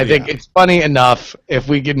funny. I think it's funny enough if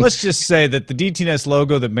we can... Let's just say that the DTNS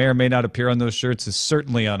logo that may or may not appear on those shirts is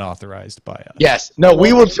certainly unauthorized by us. Yes. No,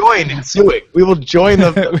 we will join in suing. We will join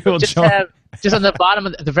the... we will Just join. just on the bottom,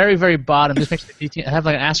 at the very, very bottom, just make sure the have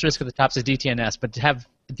like an asterisk at the top says DTNS, but to have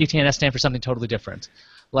DTNS stand for something totally different.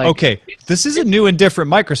 Like, Okay, this is a new and different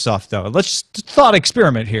Microsoft, though. Let's just thought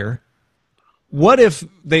experiment here. What if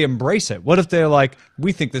they embrace it? What if they're like,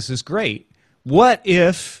 we think this is great? What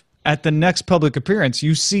if at the next public appearance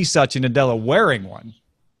you see Satya Nadella wearing one?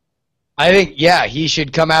 I think, he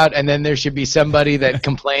should come out and then there should be somebody that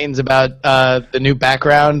complains about the new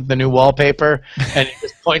background, the new wallpaper, and he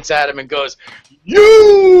just points at him and goes,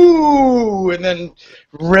 "You!" and then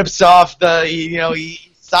rips off he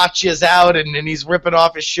Satya's out and he's ripping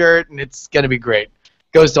off his shirt and it's going to be great.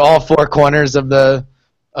 Goes to all four corners of the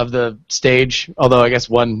stage, although I guess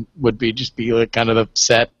one would be like kind of the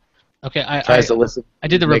set. Okay, Tries to listen. I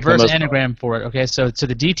did the make the reverse most anagram for it. Okay, so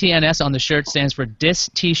the DTNS on the shirt stands for Dis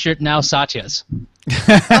T-shirt Now Satyas.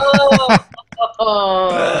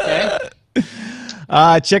 Okay.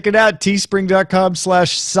 Check it out,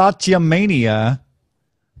 teespring.com/Satyamania.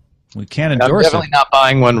 We can't I'm endorse definitely it, not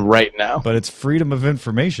buying one right now. but it's freedom of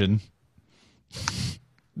information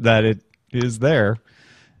that it is there,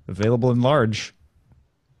 available in large.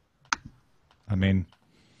 I mean,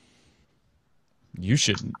 you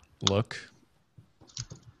shouldn't look,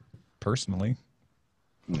 personally.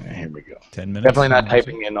 Yeah, here we go. 10 minutes. Definitely not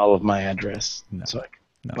typing in all of my address. No, So I can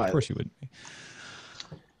no, buy of course you wouldn't be.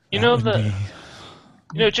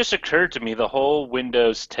 It just occurred to me the whole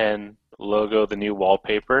Windows 10 logo, the new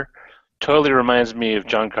wallpaper, totally reminds me of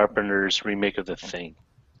John Carpenter's remake of The Thing.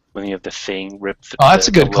 When you have The Thing ripped. Oh, that's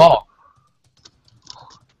a good call.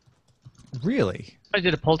 Really? I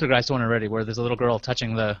did a Poltergeist one already where there's a little girl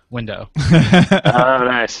touching the window. Oh,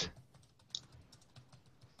 nice.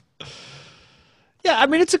 Yeah, I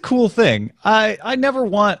mean, it's a cool thing. I never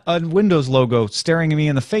want a Windows logo staring at me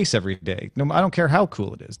in the face every day. No, I don't care how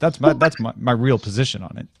cool it is. That's my real position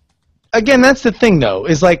on it. Again, that's the thing, though,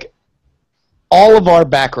 is like all of our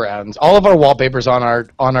backgrounds, all of our wallpapers on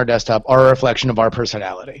our desktop are a reflection of our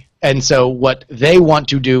personality. And so what they want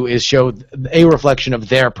to do is show a reflection of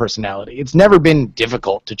their personality. It's never been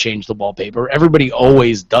difficult to change the wallpaper. Everybody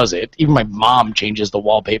always does it. Even my mom changes the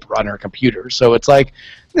wallpaper on her computer. So it's like,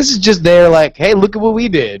 this is just there like, hey, look at what we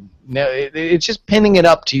did. No, it's just pinning it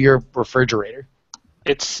up to your refrigerator.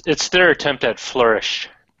 It's their attempt at flourish.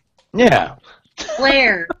 Yeah.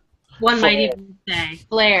 Flair. One might even say.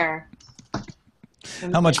 Flair.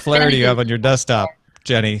 How much flair do you have on your desktop,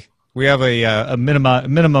 Jenny? We have a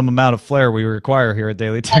minimum amount of flair we require here at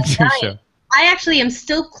Daily Tech News Show. I actually am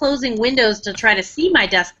still closing windows to try to see my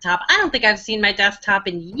desktop. I don't think I've seen my desktop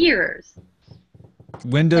in years.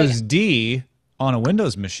 Windows D on a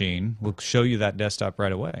Windows machine will show you that desktop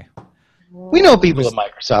right away. We know people at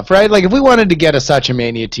Microsoft, right? Like, if we wanted to get a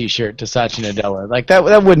Satchamania T-shirt to Satya Nadella, like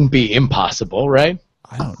that wouldn't be impossible, right?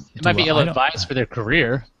 It might be ill-advised for their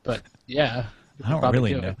career, but yeah. I don't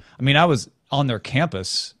really know. I mean, I was on their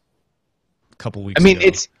campus a couple weeks I mean, ago.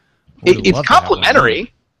 it's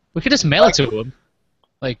complimentary. We could just mail it to them.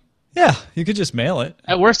 Like, Yeah, you could just mail it.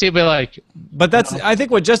 At worst, he'd be like, But that's I think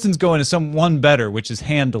what Justin's going is one better, which is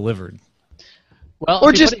hand delivered. well, Or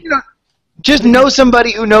if you just put it- just know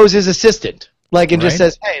somebody who knows his assistant, like, and just Right.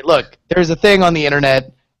 says, "Hey, look, there's a thing on the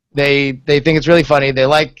internet. They think it's really funny. They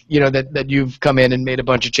like, that you've come in and made a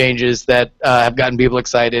bunch of changes that have gotten people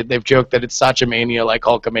excited. They've joked that it's Satchamania, like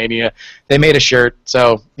Hulkamania. They made a shirt,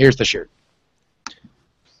 so here's the shirt."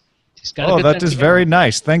 he's got a Oh, good that thing is together. very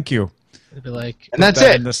nice. Thank you. It'd be like, And that's Put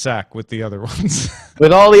that it. in the sack with the other ones.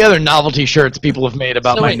 With all the other novelty shirts people have made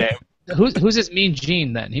about So my wait, name. who's his mean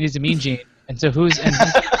Gene then? He needs a mean Gene. And so who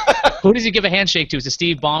does he give a handshake to? Is it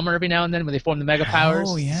Steve Ballmer every now and then when they form the Mega Powers?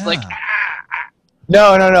 Oh, yeah. It's like,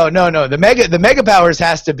 No. The Mega Powers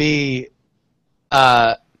has to be.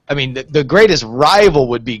 The greatest rival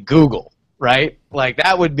would be Google, right? Like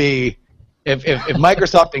that would be if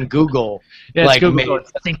Microsoft and Google yeah, it's like Google made. going,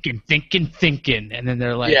 thinking, and then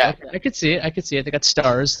they're like, Yeah. okay, I could see it. They got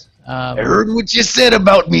stars. I heard what you said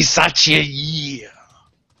about me, Satya. Yeah.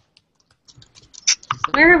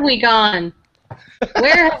 Where have we gone?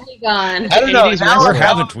 Where have we gone? I don't know. 80s Now Where we're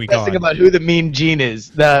haven't we guessing gone? about who the mean Gene is.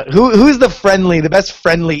 Who's the best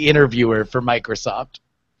friendly interviewer for Microsoft?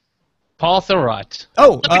 Paul Thurrott.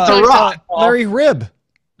 Oh, tell you something, Paul. Larry Ribb.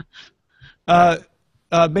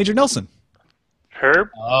 Major Nelson. Herb?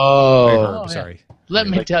 Oh, Herb, sorry. Let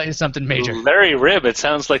me tell you something major. Larry Ribb. It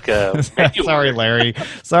sounds like a. Sorry, Larry.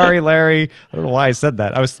 Sorry, Larry. I don't know why I said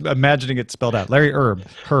that. I was imagining it spelled out. Larry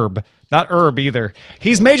Herb. Not Herb either.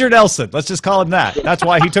 He's Major Nelson. Let's just call him that. That's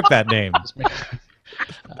why he took that name.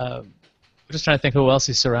 I'm just trying to think who else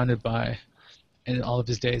he's surrounded by in all of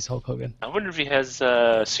his days, Hulk Hogan. I wonder if he has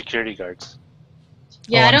security guards.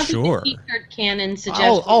 Yeah, Oh, I I'm don't sure. think the T-shirt canon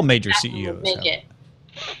suggests All major that CEOs would make have.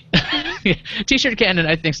 it. T-shirt cannon,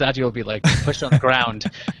 I think Satya will be like pushed on the ground.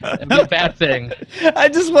 It'd be a bad thing. I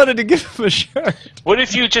just wanted to give him a shirt. What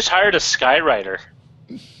if you just hired a skywriter?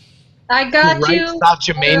 I got right, you.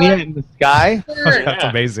 Satchamania in the sky. Sure. That's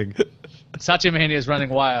amazing. Satya Mania is running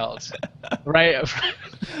wild. Right?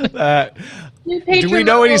 New Do we patron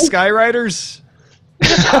know any rules. skywriters?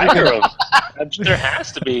 Hire them. There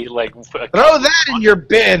has to be like. Throw that in your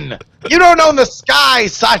bin. You don't own the sky,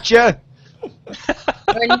 Satya.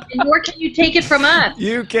 Nor can you take it from us.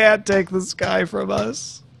 You can't take the sky from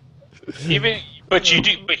us. But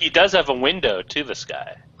he does have a window to the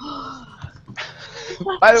sky.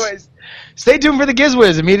 By the way, stay tuned for the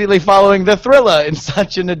Gizwiz immediately following the Thrilla in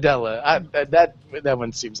Satya Nadella. That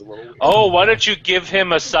one seems a little weird. Oh, why don't you give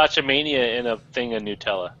him a Satchamania in a thing of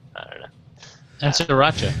Nutella? I don't know. And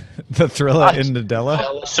Sriracha. The Thrilla in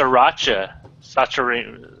Nadella. Sriracha.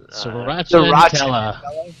 Sriracha. Sriracha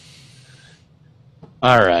Nutella.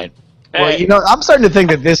 All right. Hey. Well, I'm starting to think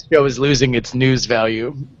that this show is losing its news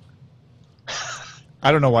value.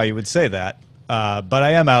 I don't know why you would say that, but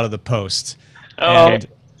I am out of the post. Oh.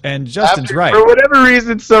 And Justin's right. For whatever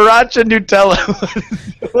reason, Sriracha Nutella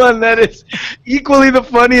was the one that is equally the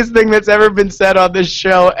funniest thing that's ever been said on this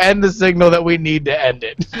show, and the signal that we need to end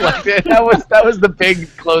it. Like, that was the big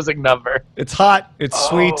closing number. It's hot. It's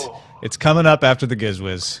sweet. It's coming up after the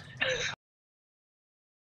Gizwiz.